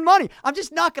hope to win money. I'm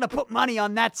just not going to put money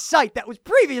on that site that was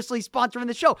previously sponsoring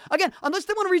the show. Again, unless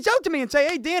they want to reach out to me and say,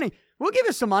 hey, Danny, we'll give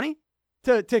you some money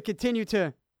to continue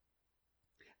to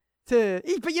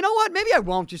eat. But you know what? Maybe I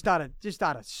won't just out of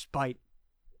spite.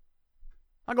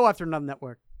 I'll go after another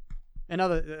network,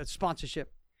 another sponsorship.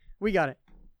 We got it.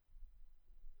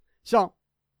 So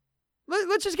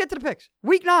let's just get to the picks.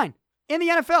 Week 9 in the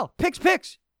NFL.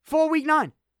 Picks for week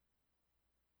 9.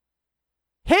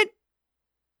 Hit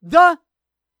the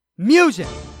music.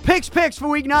 Picks for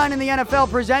week 9 in the NFL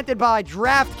presented by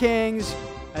DraftKings.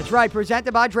 That's right,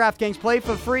 presented by DraftKings. Play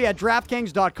for free at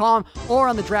DraftKings.com or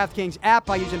on the DraftKings app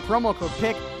by using promo code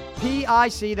PICK,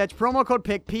 P-I-C. That's promo code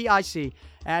PICK, P-I-C,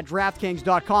 at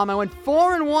DraftKings.com. I went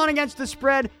 4-1 against the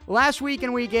spread last week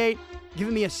in week 8,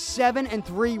 giving me a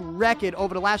 7-3 record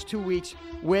over the last 2 weeks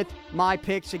with my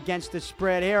picks against the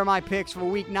spread. Here are my picks for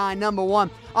week 9. Number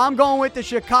 1, I'm going with the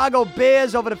Chicago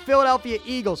Bears over the Philadelphia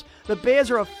Eagles. The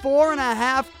Bears are a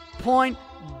 4.5-point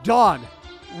dog.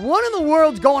 What in the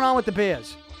world's going on with the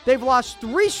Bears? They've lost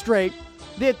 3 straight.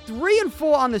 They're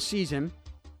 3-4 on the season.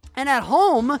 And at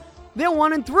home, they're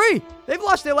 1-3. They've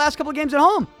lost their last couple of games at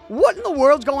home. What in the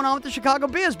world's going on with the Chicago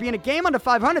Bears? Being a game under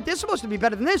 500, they're supposed to be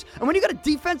better than this. And when you got a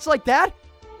defense like that,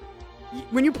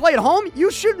 when you play at home,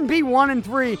 you shouldn't be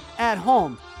 1-3 at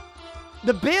home.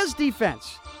 The Bears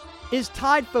defense is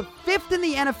tied for 5th in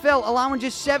the NFL, allowing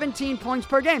just 17 points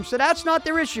per game. So that's not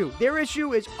their issue. Their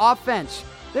issue is offense.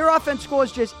 Their offense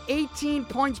scores just 18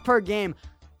 points per game.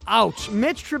 Ouch.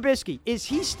 Mitch Trubisky, is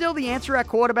he still the answer at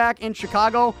quarterback in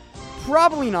Chicago?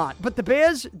 Probably not. But the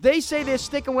Bears, they say they're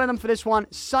sticking with them for this one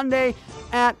Sunday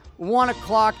at 1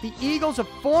 o'clock. The Eagles are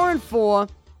 4-4.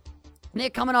 They're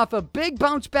coming off a big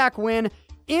bounce-back win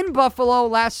in Buffalo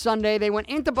last Sunday. They went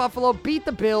into Buffalo, beat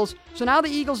the Bills, so now the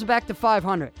Eagles are back to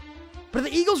 500. But are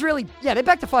the Eagles really, they're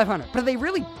back to 500. But are they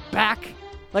really back?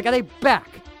 Are they back?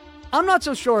 I'm not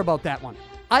so sure about that one.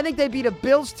 I think they beat a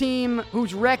Bills team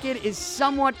whose record is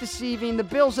somewhat deceiving. The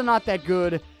Bills are not that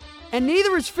good, and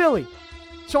neither is Philly.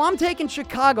 So I'm taking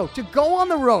Chicago to go on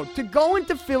the road, to go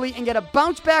into Philly and get a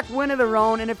bounce-back win of their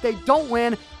own. And if they don't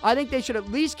win, I think they should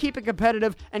at least keep it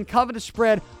competitive and cover the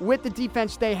spread with the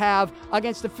defense they have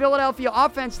against the Philadelphia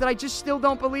offense that I just still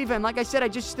don't believe in. Like I said, I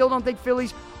just still don't think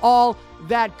Philly's all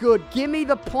that good. Give me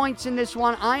the points in this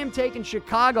one. I am taking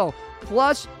Chicago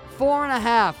plus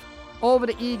 4.5 over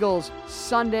the Eagles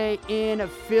Sunday in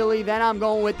Philly. Then I'm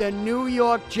going with the New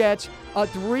York Jets, a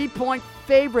 3-point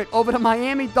favorite over the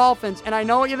Miami Dolphins. And I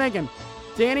know what you're thinking.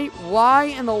 Danny, why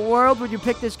in the world would you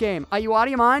pick this game? Are you out of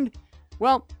your mind?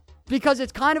 Well, because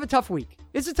it's kind of a tough week.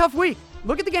 It's a tough week.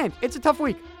 Look at the game. It's a tough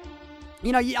week.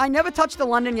 You know, I never touched the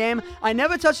London game. I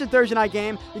never touched the Thursday night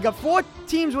game. You got 4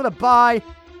 teams with a bye.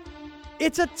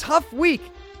 It's a tough week.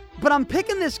 But I'm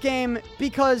picking this game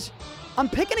because I'm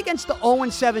picking against the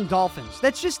 0-7 Dolphins.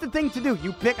 That's just the thing to do.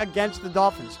 You pick against the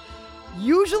Dolphins.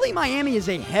 Usually Miami is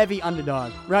a heavy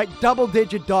underdog, right?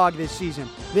 Double-digit dog this season.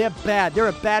 They're bad. They're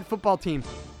a bad football team.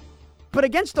 But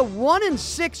against the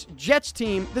 1-6 Jets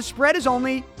team, the spread is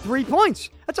only 3 points.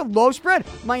 That's a low spread.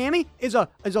 Miami is a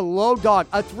low dog,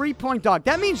 a 3-point dog.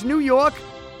 That means New York,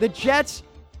 the Jets,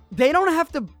 they don't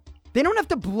have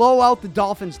to blow out the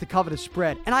Dolphins to cover the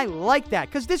spread. And I like that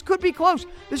because this could be close.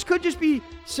 This could just be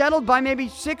settled by maybe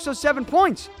 6 or 7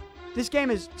 points. This game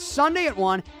is Sunday at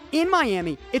 1 in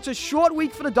Miami. It's a short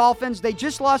week for the Dolphins. They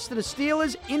just lost to the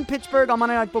Steelers in Pittsburgh on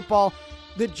Monday Night Football.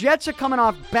 The Jets are coming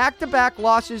off back-to-back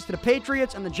losses to the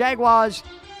Patriots and the Jaguars.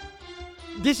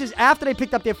 This is after they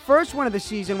picked up their first win of the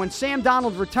season when Sam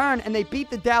Darnold returned and they beat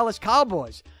the Dallas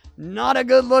Cowboys. Not a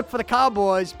good look for the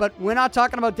Cowboys, but we're not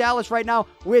talking about Dallas right now.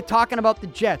 We're talking about the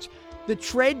Jets. The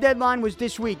trade deadline was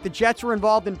this week. The Jets were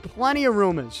involved in plenty of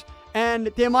rumors, and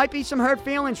there might be some hurt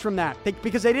feelings from that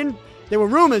because they were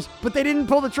rumors, but they didn't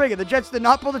pull the trigger. The Jets did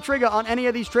not pull the trigger on any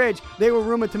of these trades they were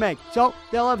rumored to make. So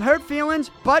they'll have hurt feelings,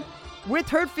 but with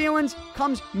hurt feelings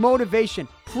comes motivation.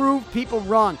 Prove people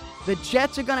wrong. The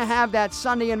Jets are going to have that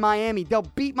Sunday in Miami. They'll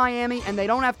beat Miami, and they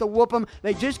don't have to whoop them.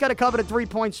 They just got to cover the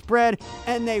 3-point spread,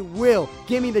 and they will.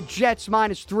 Give me the Jets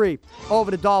 -3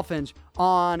 over the Dolphins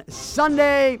on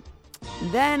Sunday.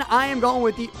 Then I am going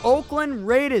with the Oakland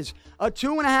Raiders, a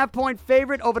 2.5-point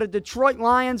favorite over the Detroit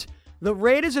Lions. The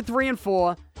Raiders are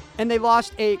 3-4, and they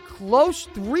lost a close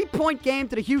 3-point game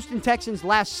to the Houston Texans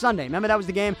last Sunday. Remember, that was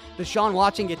the game Deshaun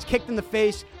Watson gets kicked in the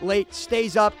face late,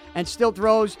 stays up, and still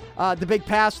throws the big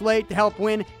pass late to help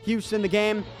win Houston the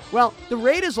game. Well, the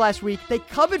Raiders last week, they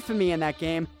covered for me in that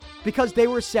game because they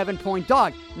were a 7-point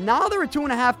dog. Now they're a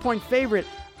 2.5-point favorite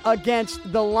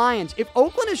against the Lions. If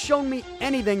Oakland has shown me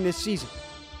anything this season,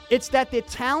 it's that they're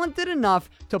talented enough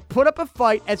to put up a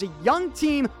fight as a young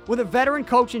team with a veteran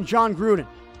coach in John Gruden.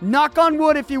 Knock on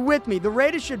wood if you're with me. The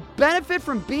Raiders should benefit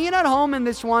from being at home in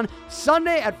this one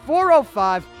Sunday at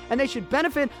 4:05, and they should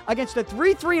benefit against a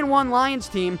 3-1 Lions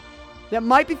team that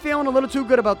might be feeling a little too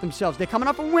good about themselves. They're coming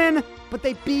off a win, but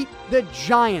they beat the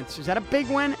Giants. Is that a big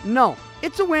win? No.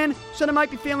 It's a win, so they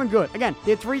might be feeling good. Again,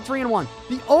 they're 3-1.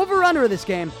 The over-under of this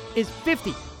game is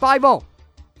 50.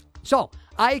 So,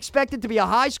 I expect it to be a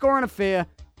high-scoring affair,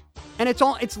 and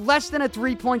it's less than a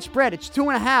 3-point spread. It's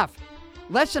 2.5.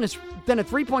 Less than a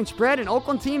 3-point spread. An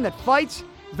Oakland team that fights,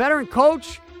 veteran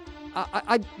coach.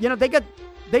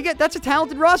 They get that's a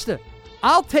talented roster.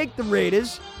 I'll take the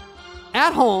Raiders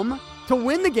at home to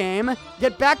win the game,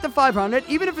 get back to 500,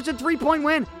 even if it's a 3-point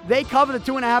win. They cover the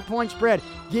 2.5-point spread.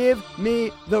 Give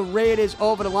me the Raiders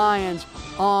over the Lions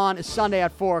on Sunday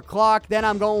at 4 o'clock. Then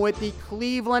I'm going with the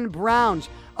Cleveland Browns,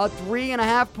 a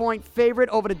 3.5-point favorite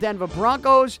over the Denver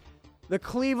Broncos. The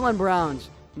Cleveland Browns,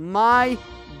 my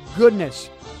goodness.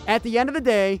 At the end of the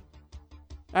day,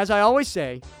 as I always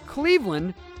say,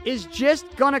 Cleveland is just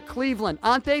gonna Cleveland,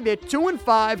 aren't they? They're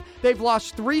 2-5. They've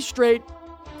lost 3 straight,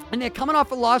 and they're coming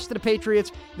off a loss to the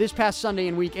Patriots this past Sunday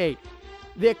in Week 8.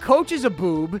 Their coach is a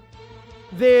boob.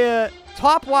 Their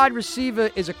top wide receiver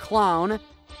is a clown.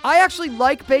 I actually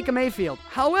like Baker Mayfield.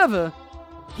 However,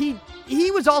 he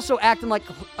was also acting like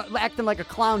a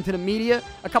clown to the media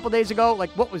a couple days ago.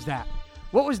 Like, what was that?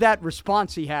 What was that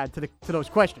response he had to those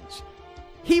questions?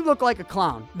 He looked like a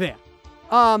clown there.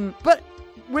 But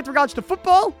with regards to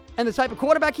football and the type of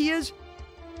quarterback he is,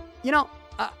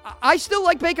 I still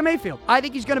like Baker Mayfield. I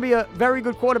think he's going to be a very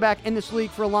good quarterback in this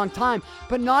league for a long time.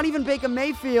 But not even Baker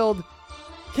Mayfield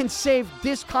can save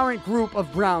this current group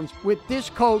of Browns with this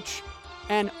coach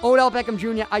and Odell Beckham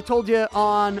Jr. I told you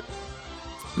on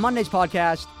Monday's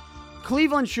podcast,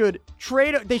 Cleveland should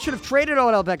have traded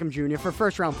Odell Beckham Jr. for a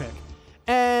first-round pick.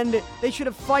 And they should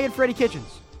have fired Freddie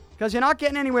Kitchens. Because you're not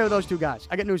getting anywhere with those two guys.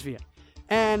 I got news for you.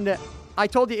 And I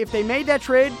told you, if they made that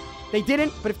trade, they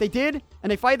didn't. But if they did,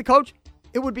 and they fired the coach,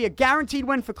 it would be a guaranteed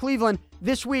win for Cleveland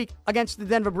this week against the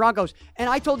Denver Broncos. And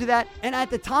I told you that, and at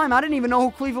the time, I didn't even know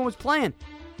who Cleveland was playing.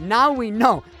 Now we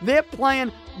know. They're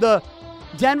playing the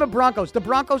Denver Broncos. The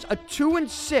Broncos are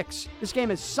 2-6. This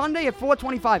game is Sunday at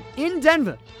 4:25 in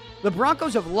Denver. The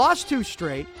Broncos have lost 2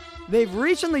 straight. They've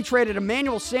recently traded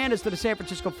Emmanuel Sanders to the San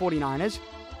Francisco 49ers.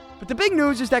 But the big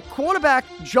news is that quarterback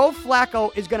Joe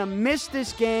Flacco is going to miss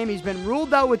this game. He's been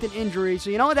ruled out with an injury.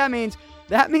 So you know what that means?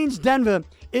 That means Denver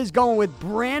is going with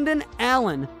Brandon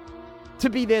Allen to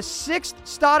be their 6th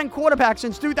starting quarterback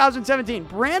since 2017.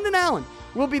 Brandon Allen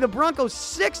will be the Broncos'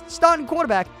 6th starting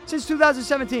quarterback since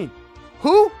 2017.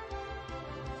 Who?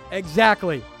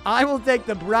 Exactly. I will take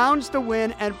the Browns to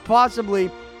win and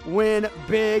possibly win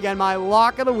big. And my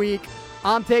lock of the week,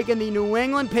 I'm taking the New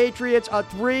England Patriots, a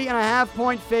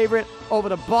 3.5-point favorite over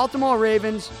the Baltimore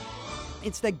Ravens.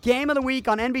 It's the game of the week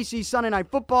on NBC Sunday Night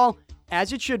Football,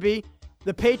 as it should be.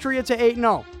 The Patriots are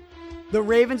 8-0. The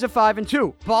Ravens are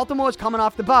 5-2. Baltimore's coming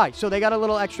off the bye, so they got a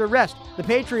little extra rest. The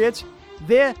Patriots,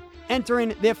 they're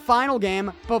entering their final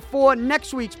game before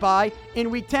next week's bye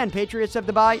in Week 10. Patriots have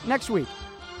the bye next week.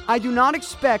 I do not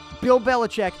expect Bill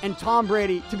Belichick and Tom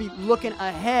Brady to be looking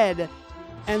ahead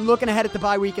at the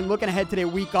bye week and looking ahead to their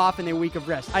week off and their week of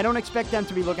rest. I don't expect them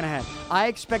to be looking ahead. I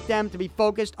expect them to be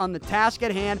focused on the task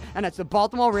at hand, and that's the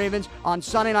Baltimore Ravens on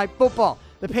Sunday Night Football.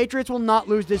 The Patriots will not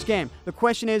lose this game. The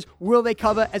question is, will they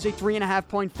cover as a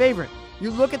 3.5-point favorite? You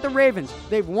look at the Ravens.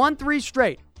 They've won 3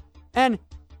 straight. And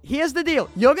here's the deal.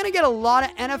 You're going to get a lot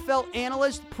of NFL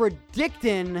analysts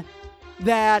predicting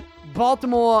that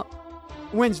Baltimore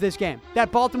wins this game,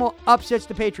 that Baltimore upsets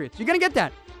the Patriots. You're going to get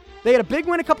that. They had a big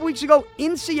win a couple weeks ago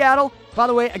in Seattle. By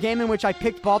the way, a game in which I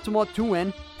picked Baltimore to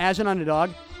win as an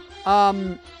underdog.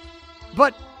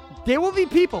 But there will be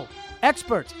people,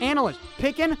 experts, analysts,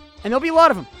 picking, and there'll be a lot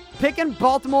of them, picking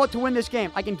Baltimore to win this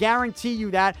game. I can guarantee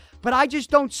you that, but I just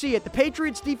don't see it. The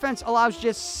Patriots defense allows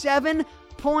just 7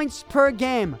 points per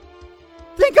game.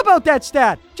 Think about that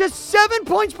stat. Just 7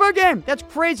 points per game. That's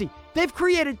crazy. They've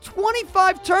created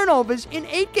 25 turnovers in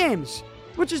 8 games,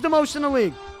 which is the most in the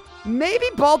league. Maybe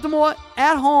Baltimore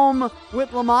at home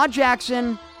with Lamar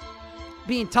Jackson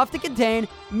being tough to contain.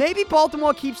 Maybe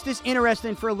Baltimore keeps this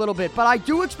interesting for a little bit. But I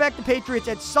do expect the Patriots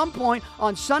at some point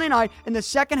on Sunday night in the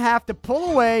second half to pull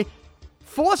away,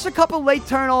 force a couple late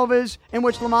turnovers in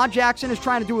which Lamar Jackson is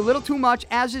trying to do a little too much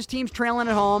as his team's trailing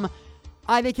at home.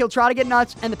 I think he'll try to get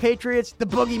nuts, and the Patriots, the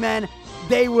boogeymen,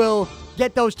 they will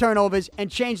get those turnovers and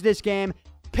change this game.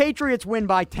 Patriots win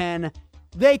by 10.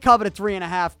 They covered a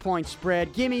 3.5-point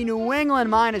spread. Give me New England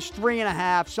minus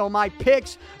 3.5. So my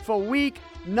picks for week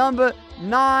number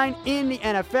 9 in the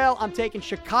NFL, I'm taking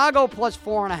Chicago plus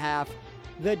 4.5,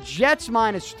 the Jets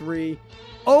minus 3,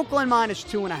 Oakland minus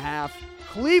 2.5,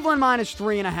 Cleveland minus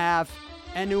 3.5,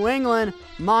 and New England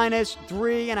minus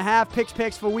 3.5.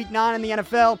 Picks for week 9 in the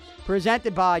NFL,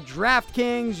 presented by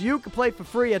DraftKings. You can play for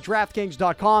free at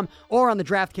DraftKings.com or on the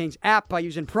DraftKings app by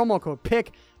using promo code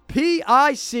PICK,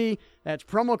 P-I-C. That's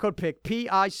promo code PICK,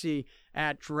 P-I-C,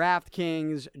 at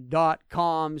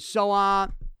DraftKings.com. So,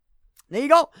 there you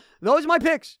go. Those are my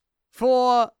picks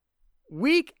for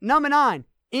week number 9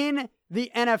 in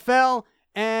the NFL.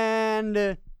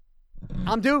 And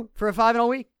I'm due for a 5-0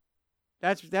 week.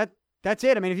 That's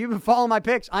it. I mean, if you've been following my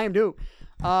picks, I am due.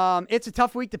 It's a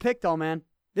tough week to pick, though, man.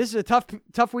 This is a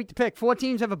tough week to pick. 4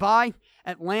 teams have a bye.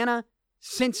 Atlanta,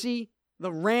 Cincy,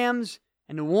 the Rams,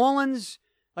 and New Orleans.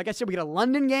 Like I said, we get a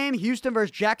London game, Houston versus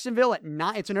Jacksonville at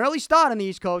 9. It's an early start on the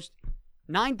East Coast,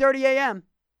 9:30 a.m.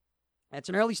 That's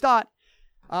an early start.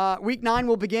 Week 9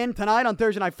 will begin tonight on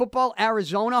Thursday Night Football.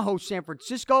 Arizona hosts San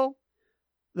Francisco.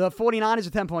 The 49ers a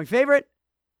 10-point favorite.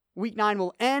 Week 9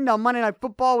 will end on Monday Night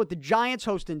Football with the Giants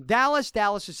hosting Dallas.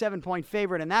 Dallas is a 7-point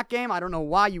favorite in that game. I don't know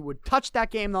why you would touch that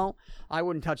game, though. I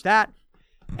wouldn't touch that.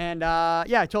 And,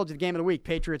 I told you the game of the week,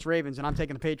 Patriots-Ravens, and I'm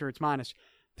taking the Patriots minus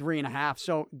 3.5.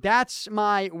 So that's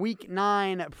my Week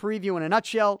 9 preview in a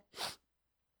nutshell.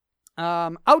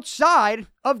 Outside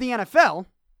of the NFL,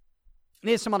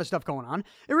 there's some other stuff going on.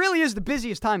 It really is the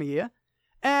busiest time of year.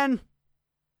 And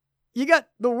you got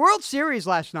the World Series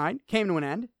last night, came to an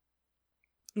end.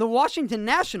 The Washington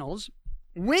Nationals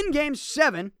win Game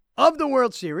 7 of the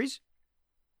World Series.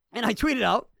 And I tweeted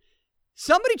out,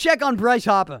 somebody check on Bryce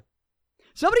Harper.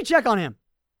 Somebody check on him.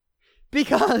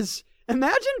 Because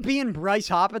imagine being Bryce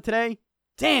Harper today.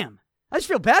 Damn, I just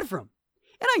feel bad for him.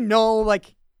 And I know,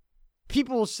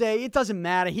 people will say it doesn't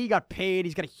matter. He got paid.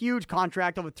 He's got a huge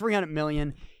contract, over $300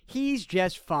 million. He's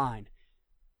just fine.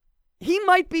 He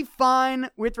might be fine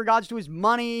with regards to his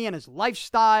money and his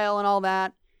lifestyle and all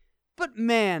that. But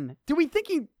man, do we think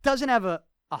he doesn't have a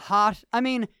heart? I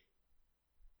mean,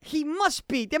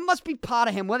 there must be part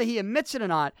of him, whether he admits it or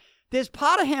not, there's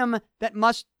part of him that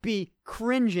must be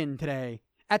cringing today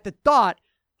at the thought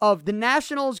of the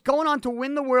Nationals going on to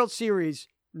win the World Series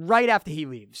right after he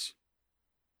leaves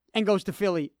and goes to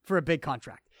Philly for a big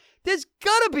contract. There's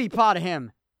gotta be part of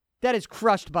him that is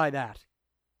crushed by that.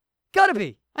 Gotta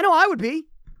be. I know I would be.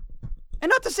 And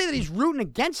not to say that he's rooting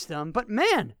against them, but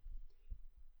man,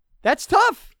 that's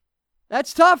tough.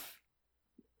 That's tough.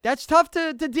 That's tough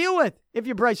to deal with if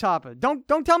you're Bryce Harper. Don't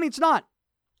tell me it's not.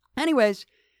 Anyways,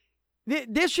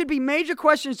 there should be major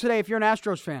questions today if you're an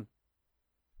Astros fan.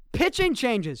 Pitching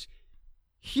changes.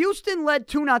 Houston led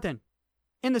 2-0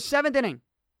 in the 7th inning.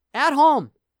 At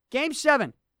home. Game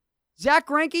 7. Zach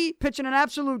Greinke pitching an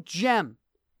absolute gem.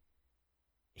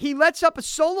 He lets up a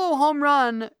solo home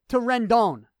run to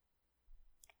Rendon.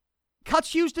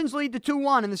 Cuts Houston's lead to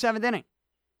 2-1 in the 7th inning.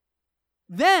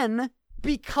 Then,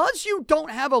 because you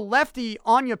don't have a lefty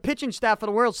on your pitching staff for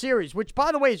the World Series, which,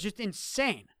 by the way, is just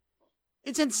insane.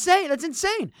 It's insane. That's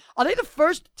insane. Are they the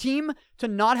first team to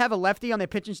not have a lefty on their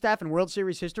pitching staff in World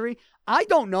Series history? I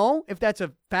don't know if that's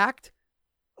a fact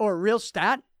or a real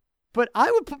stat, but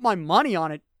I would put my money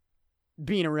on it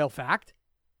being a real fact.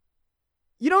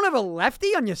 You don't have a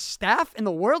lefty on your staff in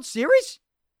the World Series?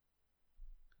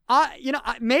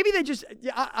 Maybe they just,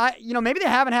 maybe they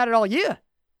haven't had it all year.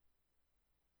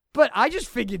 But I just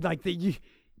figured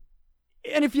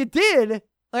and if you did,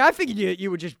 I figured you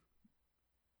would just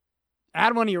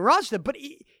add one to your roster. But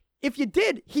if you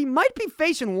did, he might be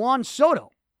facing Juan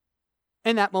Soto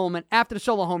in that moment after the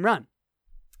solo home run.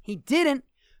 He didn't.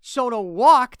 Soto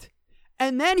walked,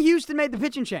 and then Houston made the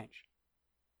pitching change.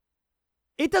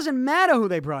 It doesn't matter who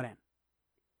they brought in.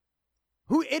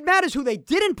 It matters who they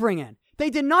didn't bring in. They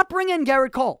did not bring in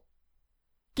Garrett Cole.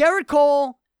 Garrett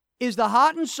Cole is the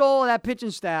heart and soul of that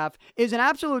pitching staff, is an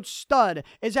absolute stud,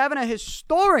 is having a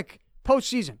historic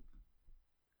postseason.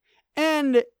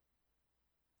 And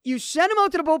you send him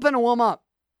out to the bullpen to warm up,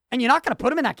 and you're not going to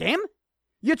put him in that game?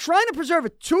 You're trying to preserve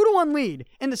a 2-1 lead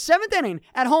in the 7th inning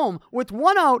at home with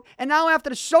 1 out, and now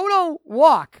after the Soto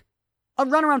walk, a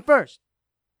runner on first.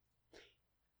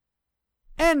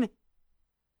 And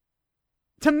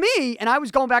to me, and I was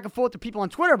going back and forth to people on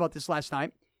Twitter about this last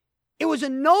night, it was a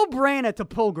no-brainer to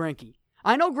pull Greinke.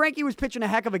 I know Greinke was pitching a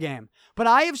heck of a game, but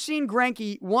I have seen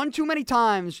Greinke one too many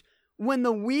times when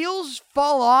the wheels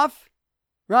fall off,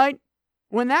 right?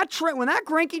 When that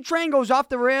Greinke train goes off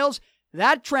the rails,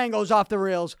 that train goes off the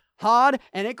rails hard,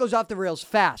 and it goes off the rails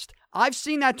fast. I've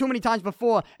seen that too many times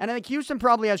before, and I think Houston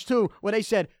probably has too, where they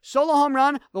said, solo home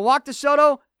run, the walk to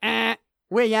Soto,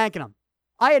 we're yanking him.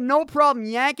 I had no problem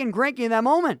yanking Greinke in that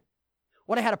moment.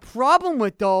 What I had a problem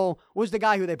with, though, was the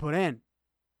guy who they put in.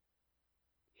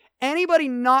 Anybody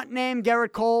not named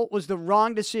Garrett Cole was the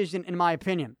wrong decision, in my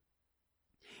opinion.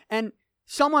 And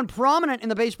someone prominent in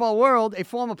the baseball world, a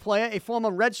former player, a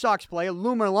former Red Sox player,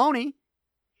 Lou Merloni,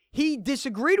 he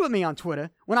disagreed with me on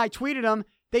Twitter when I tweeted him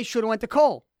they should have went to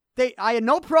Cole. I had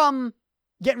no problem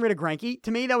getting rid of Greinke.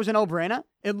 To me, that was a no-brainer.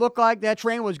 It looked like that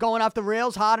train was going off the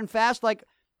rails hard and fast, like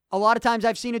a lot of times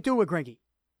I've seen it do with Greinke.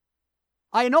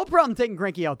 I had no problem taking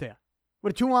Greinke out there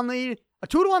with a 2-1 lead, a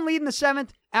 2-1 lead in the 7th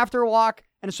after a walk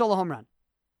and a solo home run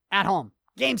at home.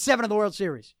 Game 7 of the World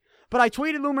Series. But I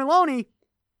tweeted Lou Merloni,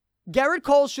 Garrett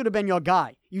Cole should have been your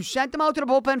guy. You sent him out to the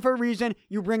bullpen for a reason.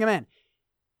 You bring him in.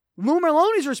 Lou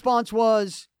Merloni's response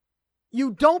was,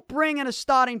 you don't bring in a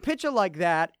starting pitcher like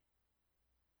that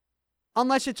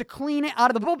unless it's a clean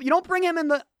out of the bullpen. You don't bring him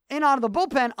in out of the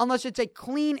bullpen unless it's a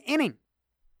clean inning.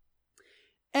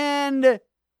 And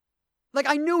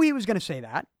I knew he was going to say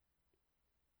that.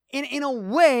 In a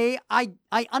way, I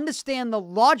understand the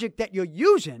logic that you're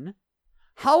using.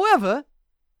 However,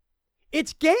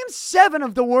 it's Game 7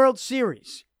 of the World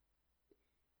Series.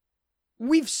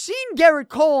 We've seen Garrett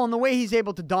Cole and the way he's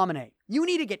able to dominate. You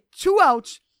need to get 2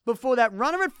 outs before that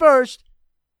runner at first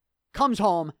comes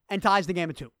home and ties the game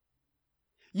at 2.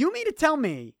 You mean to tell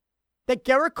me that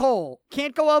Garrett Cole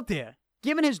can't go out there,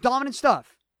 given his dominant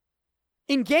stuff,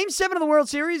 in Game 7 of the World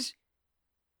Series?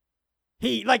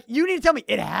 You need to tell me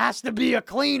it has to be a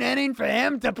clean inning for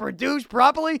him to produce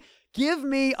properly? Give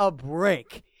me a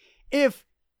break. If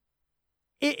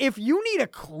you need a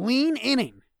clean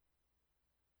inning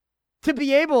to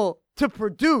be able to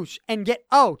produce and get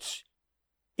outs,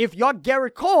 if you're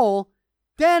Garrett Cole,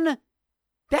 then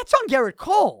that's on Garrett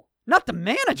Cole, not the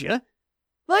manager.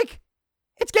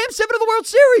 It's Game 7 of the World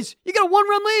Series. You got a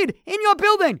 1-run lead in your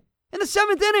building in the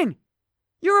 7th inning.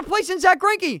 You're replacing Zach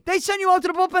Greinke. They sent you out to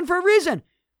the bullpen for a reason.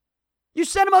 You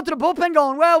sent him out to the bullpen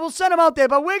going, well, we'll send him out there,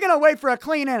 but we're going to wait for a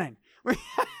clean inning.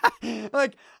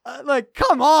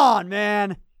 Come on,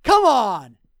 man. Come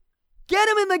on. Get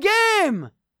him in the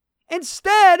game.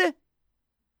 Instead,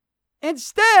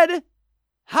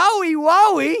 Howie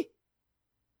Wowie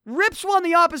rips one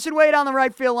the opposite way down the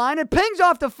right field line and pings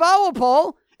off the foul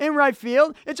pole in right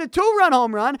field. It's a 2-run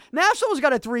home run. Nationals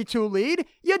got a 3-2 lead.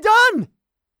 You're done.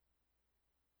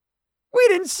 We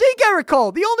didn't see Gerrit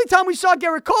Cole. The only time we saw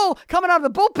Gerrit Cole coming out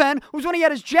of the bullpen was when he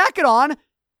had his jacket on,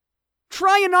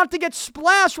 trying not to get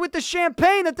splashed with the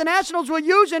champagne that the Nationals were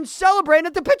using, celebrating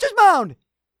at the pitcher's mound.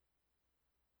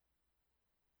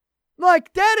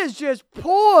 Like, that is just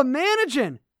poor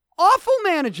managing. Awful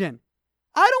managing.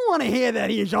 I don't want to hear that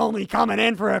he's only coming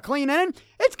in for a clean inning.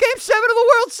 It's Game 7 of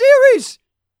the World Series.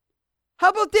 How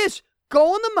about this?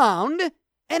 Go on the mound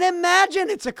and imagine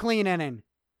it's a clean inning.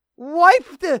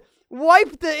 Wipe the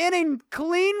inning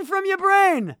clean from your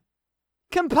brain.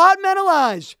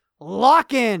 Compartmentalize.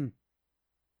 Lock in.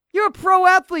 You're a pro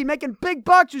athlete making big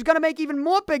bucks who's going to make even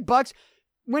more big bucks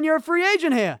when you're a free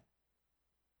agent here.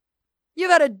 You've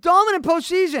had a dominant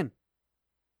postseason.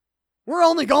 We're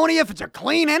only going here if it's a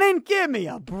clean inning? Give me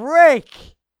a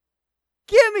break.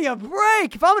 Give me a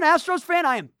break. If I'm an Astros fan,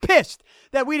 I am pissed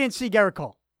that we didn't see Gerrit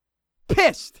Cole.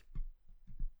 Pissed.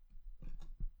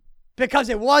 Because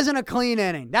it wasn't a clean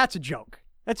inning. That's a joke.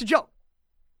 That's a joke.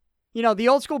 You know, the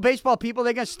old school baseball people,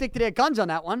 they're going to stick to their guns on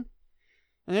that one.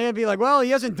 And they're going to be like, well,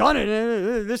 he hasn't done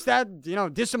it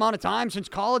this amount of time since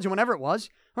college or whenever it was.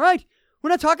 All right. We're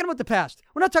not talking about the past.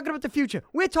 We're not talking about the future.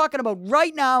 We're talking about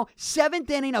right now, 7th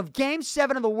inning of Game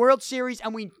 7 of the World Series,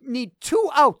 and we need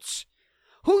 2 outs.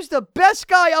 Who's the best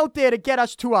guy out there to get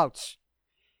us 2 outs?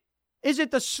 Is it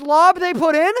the slob they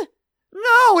put in?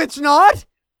 No, it's not.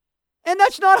 And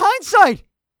that's not hindsight.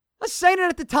 I was saying it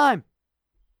at the time.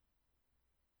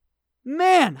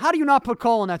 Man, how do you not put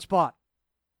Cole in that spot?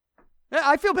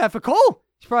 I feel bad for Cole.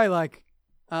 He's probably like,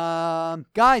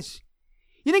 guys,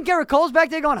 you think Gerrit Cole's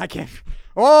back there going, I can't.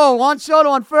 Oh, Juan Soto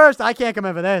on first. I can't come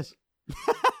in for this.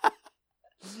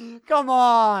 Come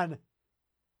on.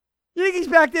 You think he's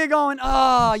back there going,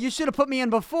 oh, you should have put me in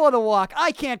before the walk.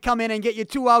 I can't come in and get you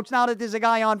 2 outs now that there's a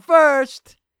guy on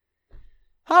first.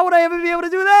 How would I ever be able to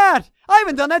do that? I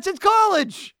haven't done that since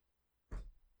college.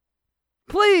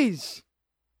 Please.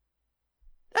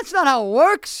 That's not how it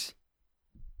works.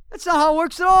 That's not how it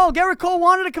works at all. Gerrit Cole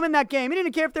wanted to come in that game. He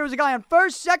didn't care if there was a guy on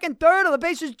first, second, third, or the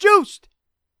bases juiced.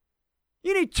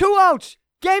 You need 2 outs.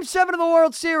 Game 7 of the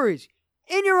World Series.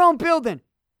 In your own building.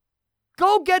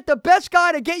 Go get the best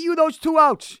guy to get you those 2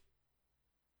 outs.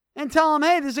 And tell him,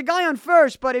 hey, there's a guy on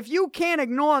first, but if you can't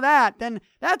ignore that, then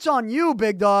that's on you,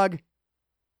 big dog.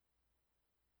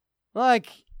 Like,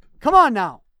 come on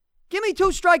now. Give me 2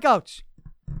 strikeouts.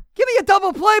 Give me a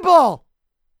double play ball.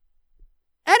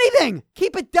 Anything.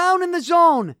 Keep it down in the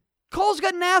zone. Cole's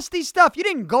got nasty stuff. You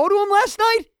didn't go to him last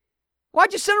night?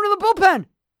 Why'd you send him to the bullpen?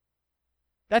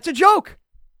 That's a joke.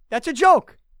 That's a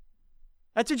joke.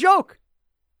 That's a joke.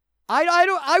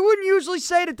 I wouldn't usually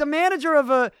say that the manager of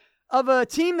a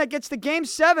team that gets to Game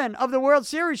 7 of the World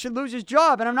Series should lose his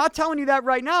job. And I'm not telling you that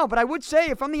right now, but I would say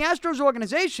if I'm the Astros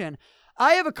organization,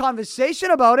 I have a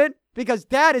conversation about it because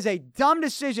that is a dumb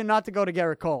decision not to go to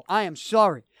Gerrit Cole. I am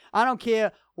sorry. I don't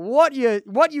care what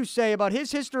you say about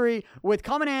his history with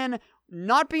coming in,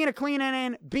 not being a clean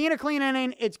inning, being a clean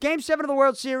inning. It's Game 7 of the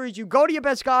World Series. You go to your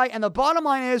best guy, and the bottom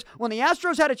line is when the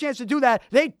Astros had a chance to do that,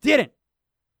 they didn't.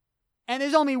 And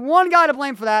there's only one guy to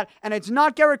blame for that, and it's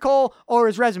not Gerrit Cole or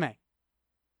his resume.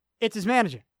 It's his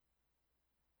manager.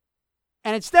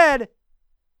 And instead,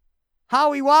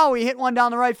 Howie Wowie hit one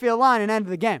down the right field line and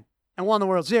ended the game and won the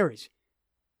World Series.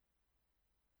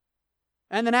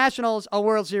 And the Nationals are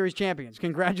World Series champions.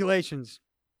 Congratulations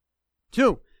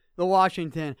to the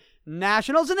Washington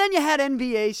Nationals. And then you had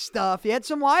NBA stuff. You had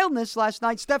some wildness last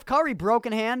night. Steph Curry,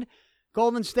 broken hand.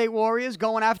 Golden State Warriors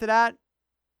going after that.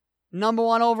 Number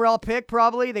 1 overall pick,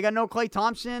 probably. They got no Klay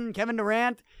Thompson, Kevin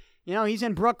Durant. You know, he's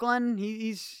in Brooklyn.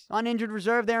 He's on injured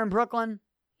reserve there in Brooklyn.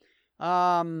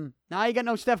 Now you got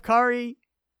no Steph Curry.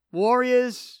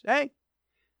 Warriors, hey.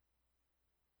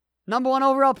 Number 1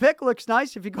 overall pick looks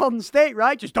nice if you're Golden State,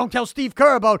 right? Just don't tell Steve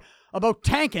Kerr about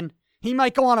tanking. He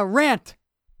might go on a rant.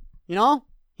 You know?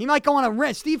 He might go on a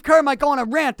rant. Steve Kerr might go on a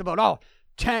rant about,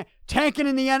 tanking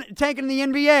in the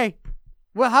NBA.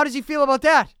 Well, how does he feel about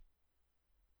that?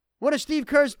 What are Steve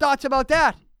Kerr's thoughts about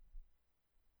that?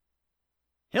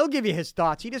 He'll give you his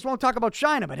thoughts. He just won't talk about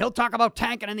China, but he'll talk about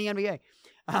tanking in the NBA.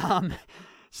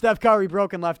 Steph Curry,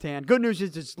 broken left hand. Good news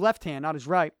is it's left hand, not his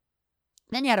right.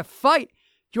 Then you had a fight.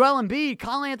 Joel Embiid,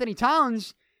 Karl Anthony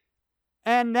Towns,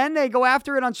 and then they go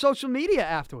after it on social media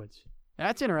afterwards.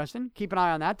 That's interesting. Keep an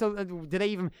eye on that.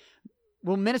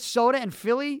 Will Minnesota and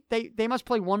Philly, they must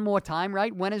play one more time,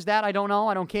 right? When is that? I don't know.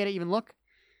 I don't care to even look.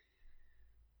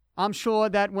 I'm sure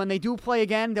that when they do play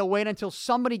again, they'll wait until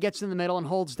somebody gets in the middle and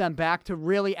holds them back to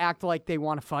really act like they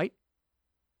want to fight.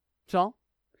 So,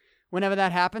 whenever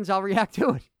that happens, I'll react to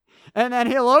it. And then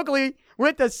here locally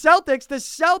with the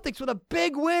Celtics with a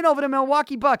big win over the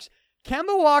Milwaukee Bucks.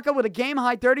 Kemba Walker with a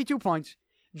game-high 32 points.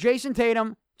 Jason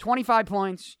Tatum, 25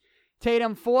 points.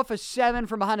 Tatum, 4 for 7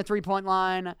 from behind the three-point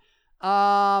line.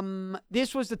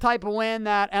 This was the type of win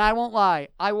that, and I won't lie,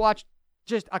 I watched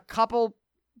just a couple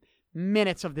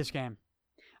minutes of this game.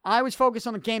 I was focused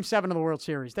on the Game 7 of the World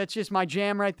Series. That's just my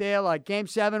jam right there. Like, Game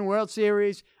 7, World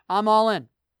Series, I'm all in.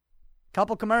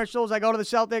 Couple commercials, I go to the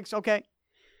Celtics, okay.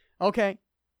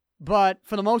 But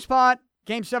for the most part,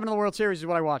 Game 7 of the World Series is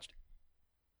what I watched.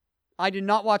 I did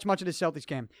not watch much of the Celtics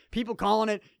game. People calling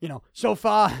it, so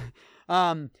far,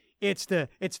 it's the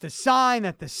sign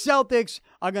that the Celtics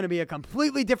are going to be a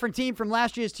completely different team from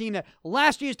last year's team, that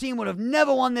last year's team would have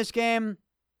never won this game.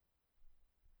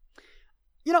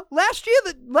 Last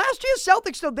year's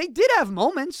Celtics, though, they did have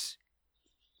moments.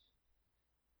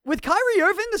 With Kyrie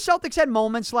Irving, the Celtics had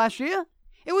moments last year.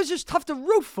 It was just tough to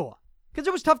root for, because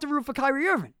it was tough to root for Kyrie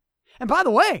Irving. And by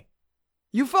the way,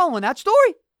 you following that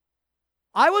story?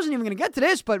 I wasn't even going to get to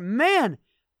this, but man,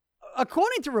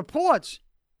 according to reports,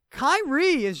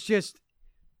 Kyrie is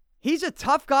he's a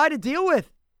tough guy to deal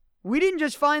with. We didn't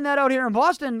just find that out here in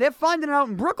Boston. They're finding it out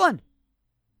in Brooklyn.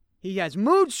 He has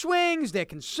mood swings. They're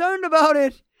concerned about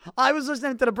it. I was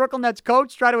listening to the Brooklyn Nets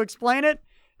coach try to explain it.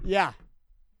 Yeah.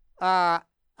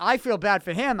 I feel bad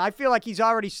for him. I feel like he's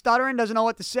already stuttering, doesn't know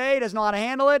what to say, doesn't know how to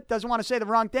handle it, doesn't want to say the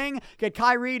wrong thing, get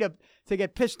Kyrie to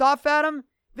get pissed off at him.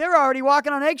 They're already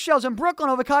walking on eggshells in Brooklyn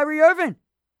over Kyrie Irving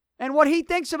and what he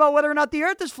thinks about whether or not the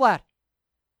earth is flat.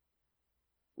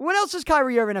 What else does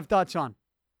Kyrie Irving have thoughts on?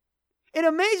 It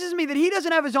amazes me that he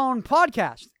doesn't have his own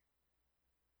podcast.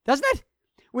 Doesn't it?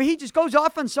 Where he just goes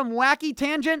off on some wacky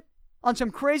tangent on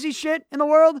some crazy shit in the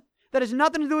world that has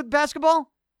nothing to do with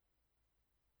basketball.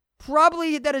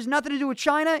 Probably that has nothing to do with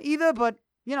China either, but,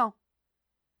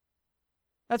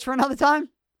 that's for another time.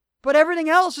 But everything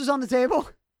else is on the table.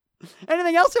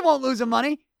 Anything else that won't lose him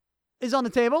money is on the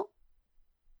table.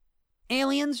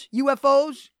 Aliens,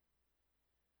 UFOs.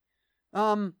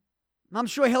 I'm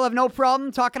sure he'll have no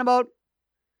problem talking about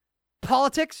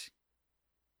politics.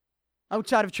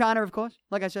 Outside of China, of course,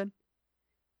 like I said.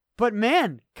 But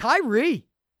man, Kyrie.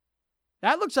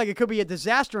 That looks like it could be a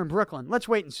disaster in Brooklyn. Let's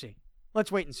wait and see. But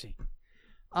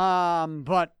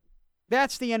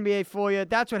that's the NBA for you.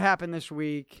 That's what happened this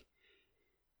week.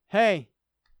 Hey,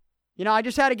 I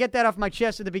just had to get that off my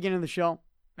chest at the beginning of the show.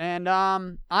 And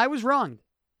I was wronged.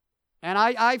 And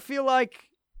I feel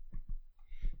like,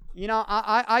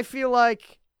 I feel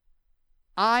like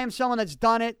I am someone that's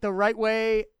done it the right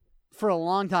way for a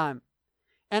long time.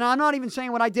 And I'm not even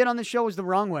saying what I did on this show was the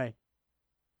wrong way.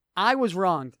 I was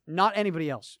wronged, not anybody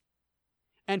else.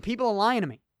 And people are lying to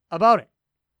me about it.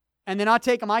 And they're not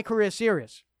taking my career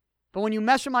serious. But when you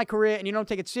mess with my career and you don't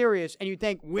take it serious and you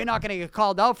think we're not going to get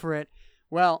called out for it,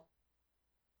 well,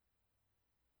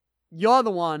 you're the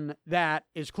one that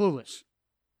is clueless.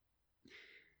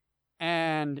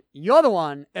 And you're the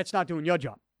one that's not doing your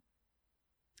job.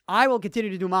 I will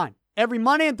continue to do mine every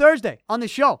Monday and Thursday on the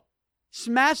show.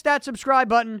 Smash that subscribe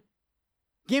button.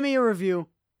 Give me a review.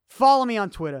 Follow me on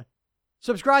Twitter.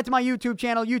 Subscribe to my YouTube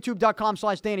channel,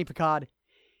 youtube.com/DannyPicard.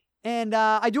 And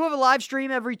I do have a live stream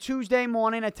every Tuesday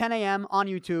morning at 10 a.m. on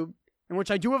YouTube, in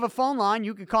which I do have a phone line.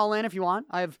 You can call in if you want.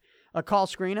 I have a call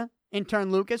screener.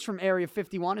 Intern Lucas from Area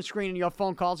 51 is screening your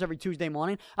phone calls every Tuesday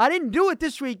morning. I didn't do it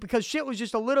this week because shit was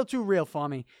just a little too real for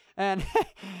me. And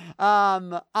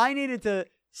I needed to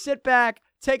sit back,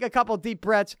 take a couple deep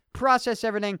breaths, process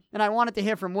everything, and I wanted to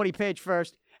hear from Woody Paige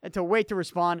first and to wait to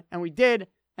respond, and we did.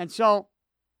 And so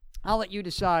I'll let you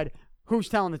decide who's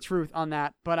telling the truth on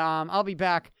that. But I'll be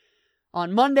back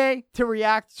on Monday to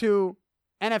react to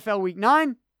NFL Week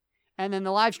 9, and then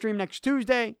the live stream next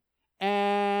Tuesday.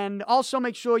 And also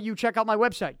make sure you check out my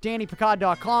website,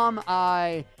 DannyPicard.com.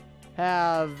 I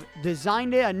have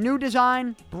designed it, a new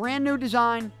design, brand new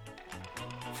design,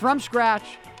 from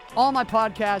scratch. All my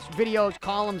podcasts, videos,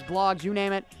 columns, blogs, you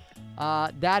name it.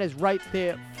 That is right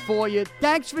there for you.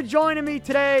 Thanks for joining me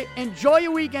today. Enjoy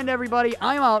your weekend, everybody.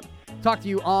 I'm out. Talk to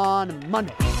you on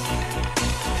Monday.